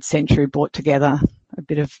retro and mid-century brought together. A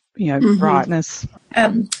bit of, brightness.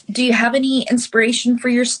 Do you have any inspiration for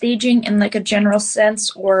your staging in a general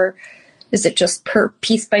sense, or is it just per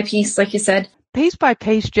piece by piece, like you said? Piece by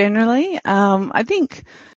piece generally. I think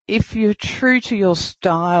if you're true to your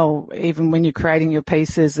style, even when you're creating your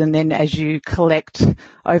pieces, and then as you collect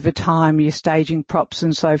over time, you're staging props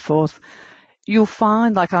and so forth, you'll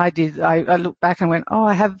find, like I did, I looked back and went,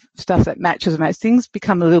 I have stuff that matches. Things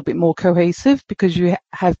become a little bit more cohesive because you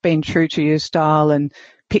have been true to your style and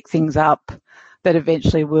pick things up that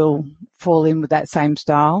eventually will fall in with that same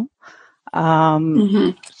style.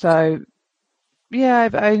 So, yeah,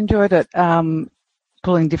 I enjoyed it,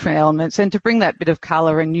 pulling different elements, and to bring that bit of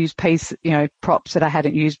colour and use props that I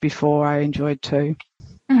hadn't used before, I enjoyed too.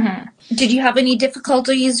 Did you have any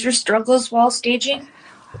difficulties or struggles while staging?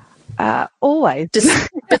 Always.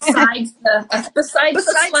 Besides the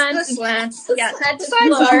slants. Yeah,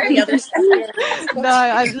 the other stuff.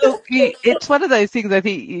 No, look, it's one of those things. I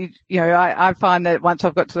think I find that once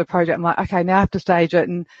I've got to the project, I'm like, okay, now I have to stage it.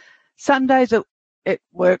 And some days it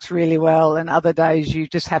works really well, and other days you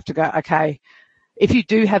just have to go, okay. If you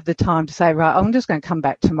do have the time to say, right, I'm just going to come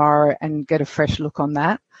back tomorrow and get a fresh look on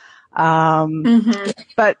that.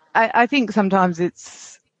 But I think sometimes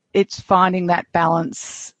it's finding that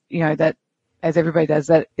balance. That as everybody does,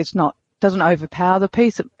 that doesn't overpower the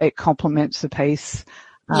piece, it complements the piece.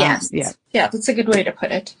 Yes. Yeah, that's a good way to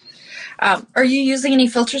put it. Are you using any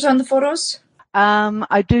filters on the photos?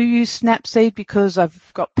 I do use Snapseed because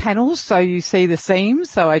I've got panels, so you see the seams.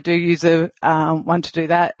 So I do use one to do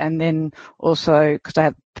that, and then also because I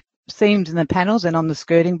have seams in the panels and on the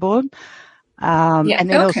skirting board, and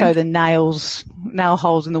then also the nail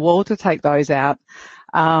holes in the wall to take those out.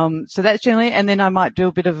 So that's generally, and then I might do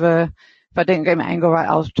a bit of if I didn't get my angle right,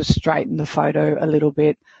 I'll just straighten the photo a little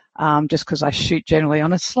bit, just because I shoot generally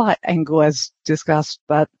on a slight angle as discussed,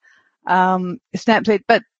 but Snapseed.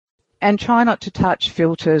 But And try not to touch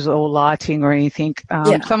filters or lighting or anything.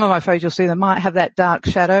 Some of my photos, you'll see they might have that dark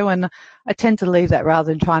shadow, and I tend to leave that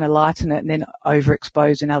rather than trying to lighten it and then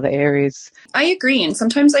overexpose in other areas. I agree. And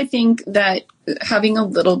sometimes I think that having a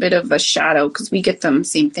little bit of a shadow, because we get them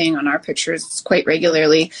same thing on our pictures quite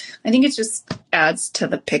regularly, I think it just adds to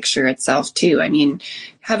the picture itself too. I mean,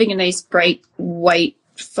 having a nice bright white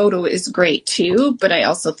photo is great too, but I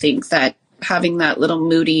also think that having that little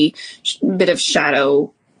moody bit of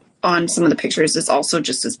shadow on some of the pictures is also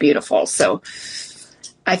just as beautiful. So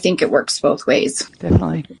I think it works both ways.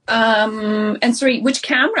 Definitely. And sorry, which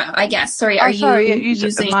camera, I guess? Sorry, are you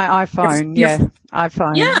using my iPhone?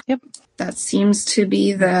 iPhone. Yeah. Yep. That seems to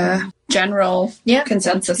be the general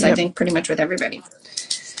consensus, I think, pretty much with everybody.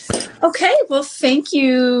 Okay, well, thank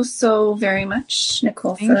you so very much,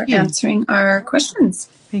 Nicole, for answering our questions.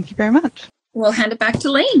 Thank you very much. We'll hand it back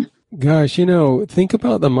to Lane. Gosh, think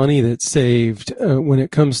about the money that's saved when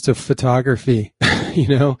it comes to photography.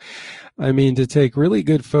 I mean, to take really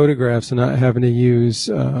good photographs and not having to use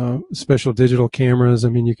special digital cameras. I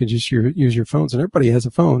mean, you can just use your phones, and everybody has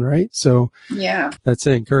a phone, right? So that's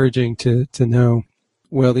encouraging to know.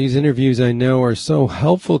 Well, these interviews I know are so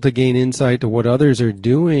helpful to gain insight to what others are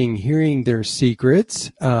doing, hearing their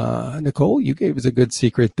secrets. Nicole, you gave us a good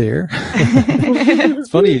secret there. It's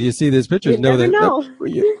funny, you see these pictures,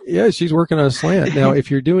 yeah, she's working on a slant. Now,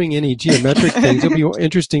 if you're doing any geometric things, it'll be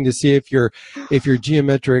interesting to see if your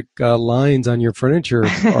geometric lines on your furniture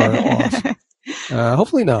are off.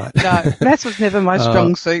 Hopefully not. No, maths was never my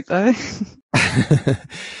strong suit, though.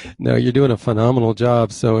 No, you're doing a phenomenal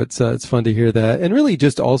job. So it's fun to hear that. And really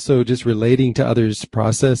just relating to others'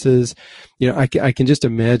 processes. I can just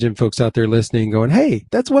imagine folks out there listening going, hey,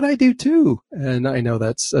 that's what I do too. And I know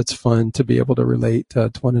that's fun to be able to relate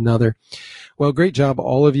to one another. Well, great job,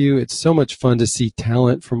 all of you. It's so much fun to see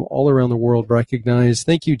talent from all around the world recognized.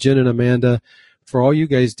 Thank you, Jen and Amanda, for all you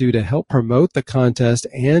guys do to help promote the contest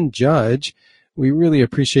and judge. We really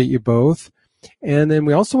appreciate you both. And then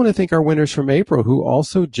we also want to thank our winners from April who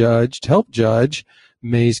also helped judge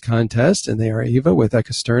May's contest. And they are Eva with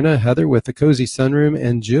Ecasterna, Heather with the Cozy Sunroom,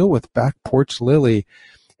 and Jill with Back Porch Lily.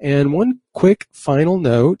 And one quick final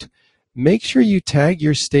note, make sure you tag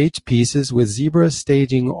your stage pieces with Zebra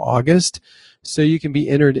Staging August so you can be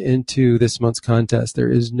entered into this month's contest.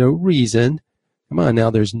 There's no reason not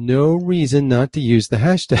to use the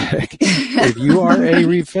hashtag. If you are a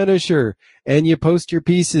refinisher and you post your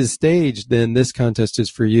pieces staged, then this contest is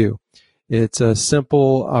for you. It's a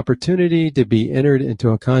simple opportunity to be entered into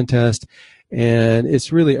a contest, and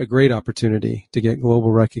it's really a great opportunity to get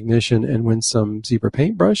global recognition and win some Zebra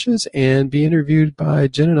paintbrushes and be interviewed by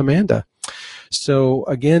Jen and Amanda. So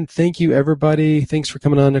again, thank you, everybody. Thanks for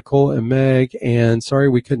coming on, Nicole and Meg. And sorry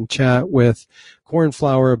we couldn't chat with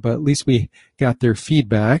Cornflower, but at least we got their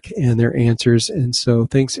feedback and their answers. And so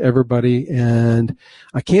thanks, everybody. And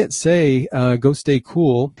I can't say go stay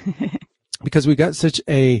cool because we got such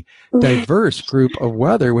a diverse group of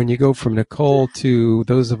weather when you go from Nicole to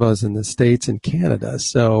those of us in the States and Canada.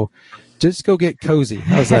 So just go get cozy.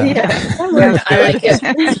 How's that? Yeah, I like it.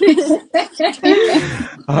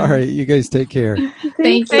 All right, you guys take care.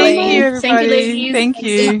 Thank you, everybody. Thank you, ladies. Thank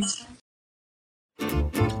you.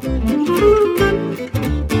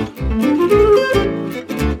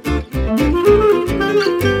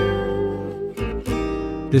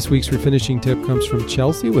 This week's refinishing tip comes from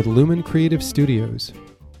Chelsea with Lumen Creative Studios.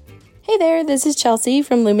 Hey there, this is Chelsea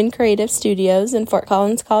from Lumen Creative Studios in Fort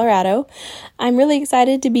Collins, Colorado. I'm really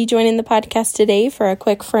excited to be joining the podcast today for a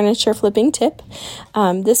quick furniture flipping tip.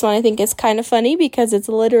 This one I think is kind of funny because it's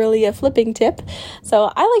literally a flipping tip.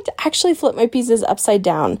 So I like to actually flip my pieces upside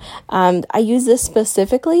down. I use this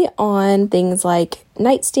specifically on things like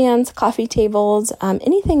nightstands, coffee tables,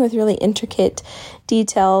 anything with really intricate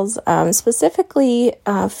details, specifically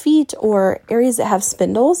feet or areas that have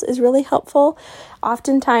spindles is really helpful.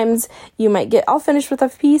 Oftentimes you might get all finished with a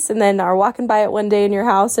piece and then are walking by it one day in your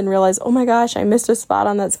house and realize, oh my gosh, I missed a spot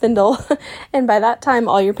on that spindle. And by that time,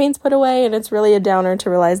 all your paint's put away and it's really a downer to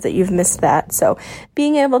realize that you've missed that. So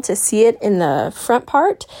being able to see it in the front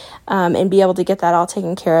part and be able to get that all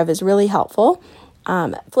taken care of is really helpful.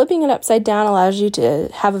 Flipping it upside down allows you to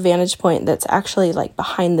have a vantage point that's actually like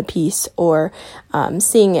behind the piece or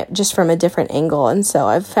seeing it just from a different angle. And so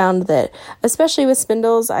I've found that, especially with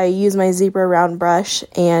spindles, I use my Zebra round brush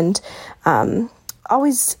and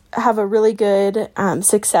always have a really good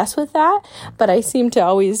success with that, but I seem to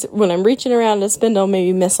always, when I'm reaching around a spindle,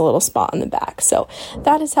 maybe miss a little spot in the back. So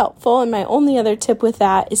that is helpful. And my only other tip with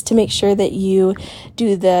that is to make sure that you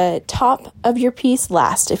do the top of your piece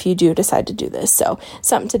last if you do decide to do this. So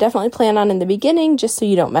something to definitely plan on in the beginning, just so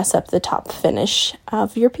you don't mess up the top finish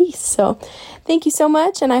of your piece. So thank you so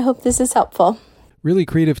much, and I hope this is helpful. Really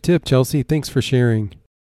creative tip, Chelsea. Thanks for sharing.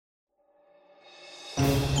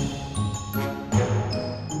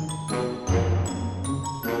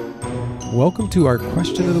 Welcome to our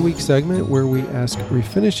Question of the Week segment, where we ask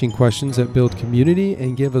refinishing questions that build community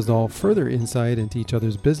and give us all further insight into each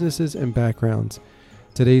other's businesses and backgrounds.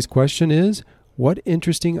 Today's question is, what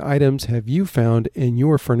interesting items have you found in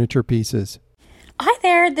your furniture pieces? Hi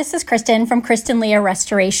there, this is Kristen from Kristen Leah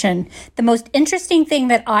Restoration. The most interesting thing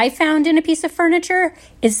that I found in a piece of furniture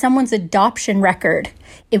is someone's adoption record.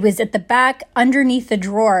 It was at the back underneath the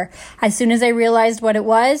drawer. As soon as I realized what it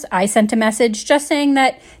was, I sent a message just saying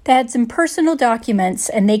that they had some personal documents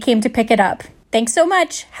and they came to pick it up. Thanks so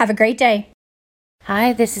much. Have a great day.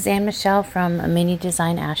 Hi, this is Anne Michelle from Mini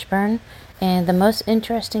Design Ashburn. And the most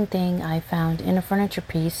interesting thing I found in a furniture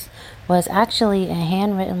piece was actually a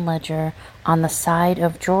handwritten ledger on the side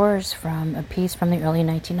of drawers from a piece from the early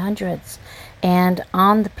 1900s. And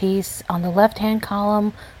on the piece, on the left-hand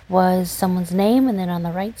column, was someone's name, and then on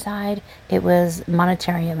the right side, it was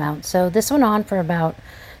monetary amount. So this went on for about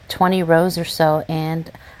 20 rows or so, and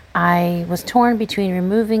I was torn between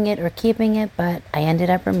removing it or keeping it, but I ended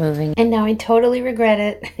up removing it. And now I totally regret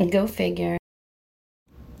it. Go figure.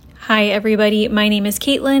 Hi everybody, my name is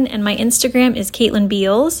Caitlin and my Instagram is Caitlin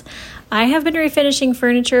Beals. I have been refinishing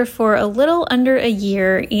furniture for a little under a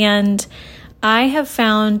year, and I have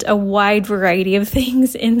found a wide variety of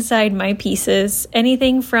things inside my pieces.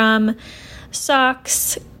 Anything from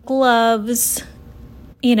socks, gloves,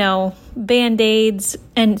 Band-Aids,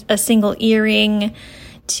 and a single earring,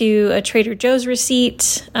 to a Trader Joe's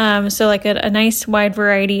receipt. So like a nice wide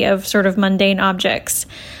variety of sort of mundane objects.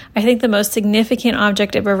 I think the most significant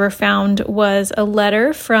object I've ever found was a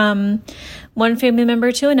letter from one family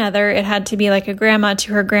member to another. It had to be like a grandma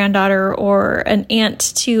to her granddaughter or an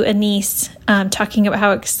aunt to a niece, talking about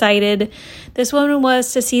how excited this woman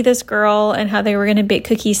was to see this girl and how they were going to bake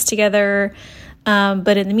cookies together.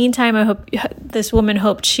 But in the meantime, I hope this woman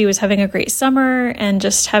hoped she was having a great summer and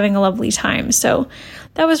just having a lovely time. So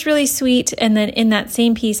that was really sweet. And then in that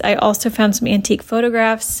same piece, I also found some antique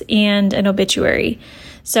photographs and an obituary.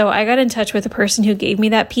 So I got in touch with the person who gave me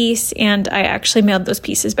that piece, and I actually mailed those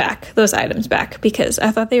items back, because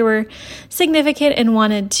I thought they were significant and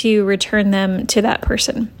wanted to return them to that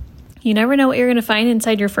person. You never know what you're going to find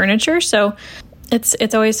inside your furniture, so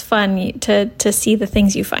it's always fun to see the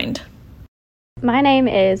things you find. My name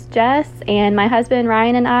is Jess, and my husband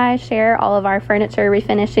Ryan and I share all of our furniture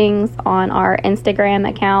refinishings on our Instagram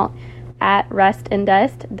account at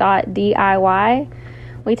rustandDust.diy.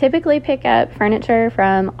 We typically pick up furniture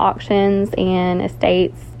from auctions and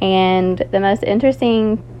estates, and the most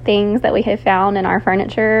interesting things that we have found in our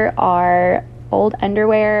furniture are old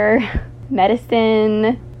underwear,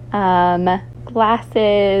 medicine,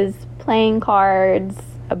 glasses, playing cards,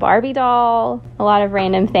 a Barbie doll, a lot of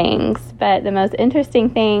random things. But the most interesting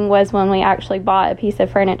thing was when we actually bought a piece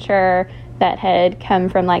of furniture that had come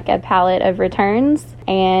from like a pallet of returns,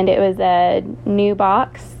 and it was a new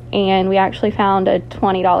box, and we actually found a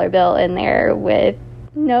 $20 bill in there with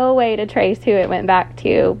no way to trace who it went back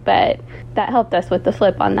to, but that helped us with the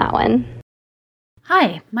flip on that one.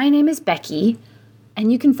 Hi, my name is Becky,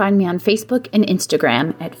 and you can find me on Facebook and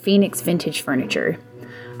Instagram at Phoenix Vintage Furniture.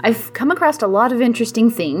 I've come across a lot of interesting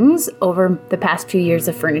things over the past few years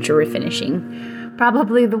of furniture refinishing.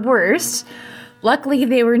 Probably the worst. Luckily,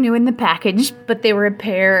 they were new in the package, but they were a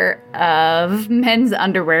pair of men's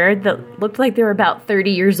underwear that looked like they were about 30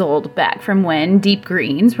 years old, back from when deep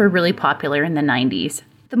greens were really popular in the 90s.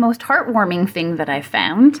 The most heartwarming thing that I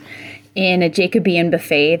found in a Jacobean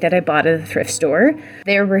buffet that I bought at a thrift store,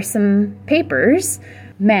 there were some papers.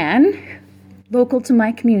 Man, local to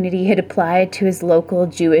my community, had applied to his local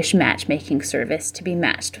Jewish matchmaking service to be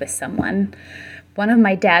matched with someone. One of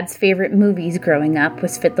my dad's favorite movies growing up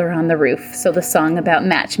was Fiddler on the Roof, so the song about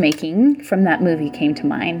matchmaking from that movie came to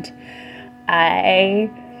mind.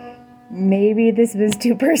 Maybe this was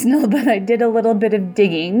too personal, but I did a little bit of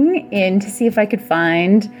digging in to see if I could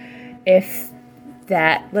find if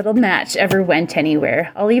that little match ever went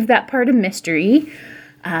anywhere. I'll leave that part a mystery,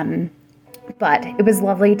 but it was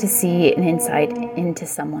lovely to see an insight into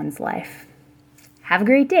someone's life. Have a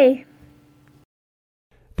great day.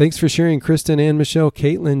 Thanks for sharing, Kristen, Anne Michelle,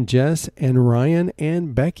 Caitlin, Jess, and Ryan,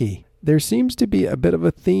 and Becky. There seems to be a bit of a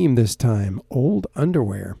theme this time, old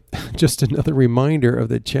underwear. Just another reminder of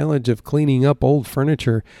the challenge of cleaning up old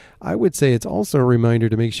furniture. I would say it's also a reminder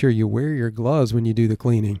to make sure you wear your gloves when you do the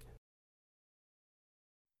cleaning.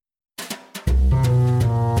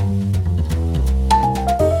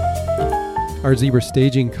 Our Zebra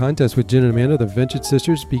Staging Contest with Jen and Amanda, the Vintage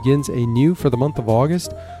Sisters, begins anew for the month of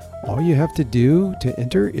August. All you have to do to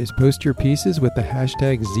enter is post your pieces with the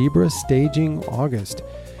hashtag ZebraStagingAugust.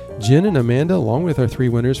 Jen and Amanda, along with our 3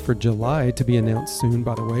 winners for July, to be announced soon,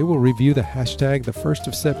 by the way, will review the hashtag the 1st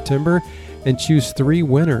of September and choose 3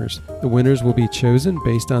 winners. The winners will be chosen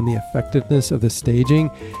based on the effectiveness of the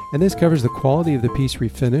staging, and this covers the quality of the piece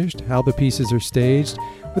refinished, how the pieces are staged,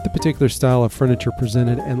 with the particular style of furniture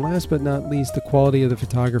presented, and last but not least, the quality of the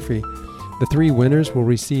photography. The 3 winners will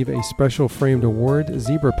receive a special framed award,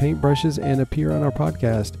 Zebra paintbrushes, and appear on our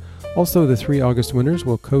podcast. Also, the 3 August winners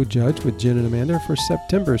will co-judge with Jen and Amanda for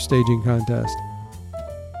September's staging contest.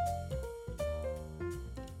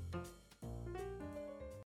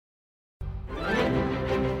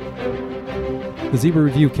 The Zebra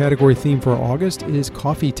Review category theme for August is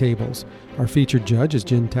coffee tables. Our featured judge is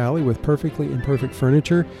Jen Talley with Perfectly Imperfect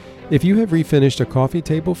Furniture. If you have refinished a coffee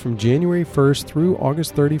table from January 1st through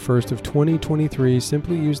August 31st of 2023,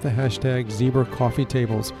 simply use the hashtag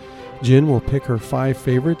ZebraCoffeeTables. Jen will pick her 5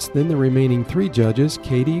 favorites, then the remaining 3 judges,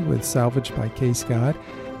 Katie with Salvaged by Kay Scott,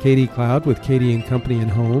 Katie Cloud with Katie & Company and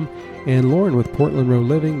Home, and Lauren with Portland Row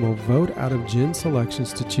Living will vote out of Jen's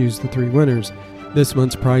selections to choose the 3 winners. This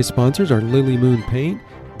month's prize sponsors are Lily Moon Paint,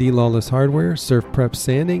 D Lawless Hardware, Surf Prep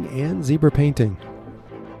Sanding, and Zebra Painting.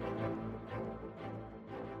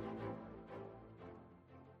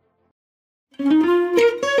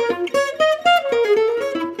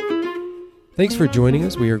 Thanks for joining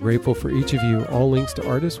us. We are grateful for each of you. All links to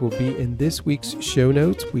artists will be in this week's show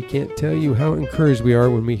notes. We can't tell you how encouraged we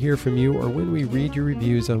are when we hear from you or when we read your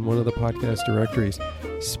reviews on one of the podcast directories.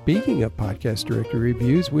 Speaking of podcast directory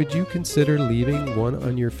reviews, would you consider leaving one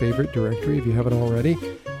on your favorite directory if you haven't already?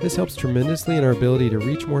 This helps tremendously in our ability to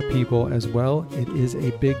reach more people as well. It is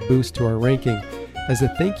a big boost to our ranking. As a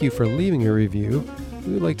thank you for leaving a review,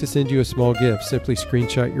 we would like to send you a small gift. Simply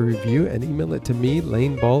screenshot your review and email it to me,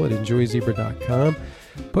 laneball@enjoyzebra.com.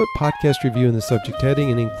 Put podcast review in the subject heading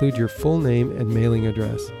and include your full name and mailing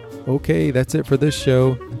address. Okay, that's it for this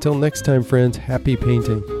show. Until next time, friends, happy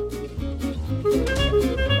painting.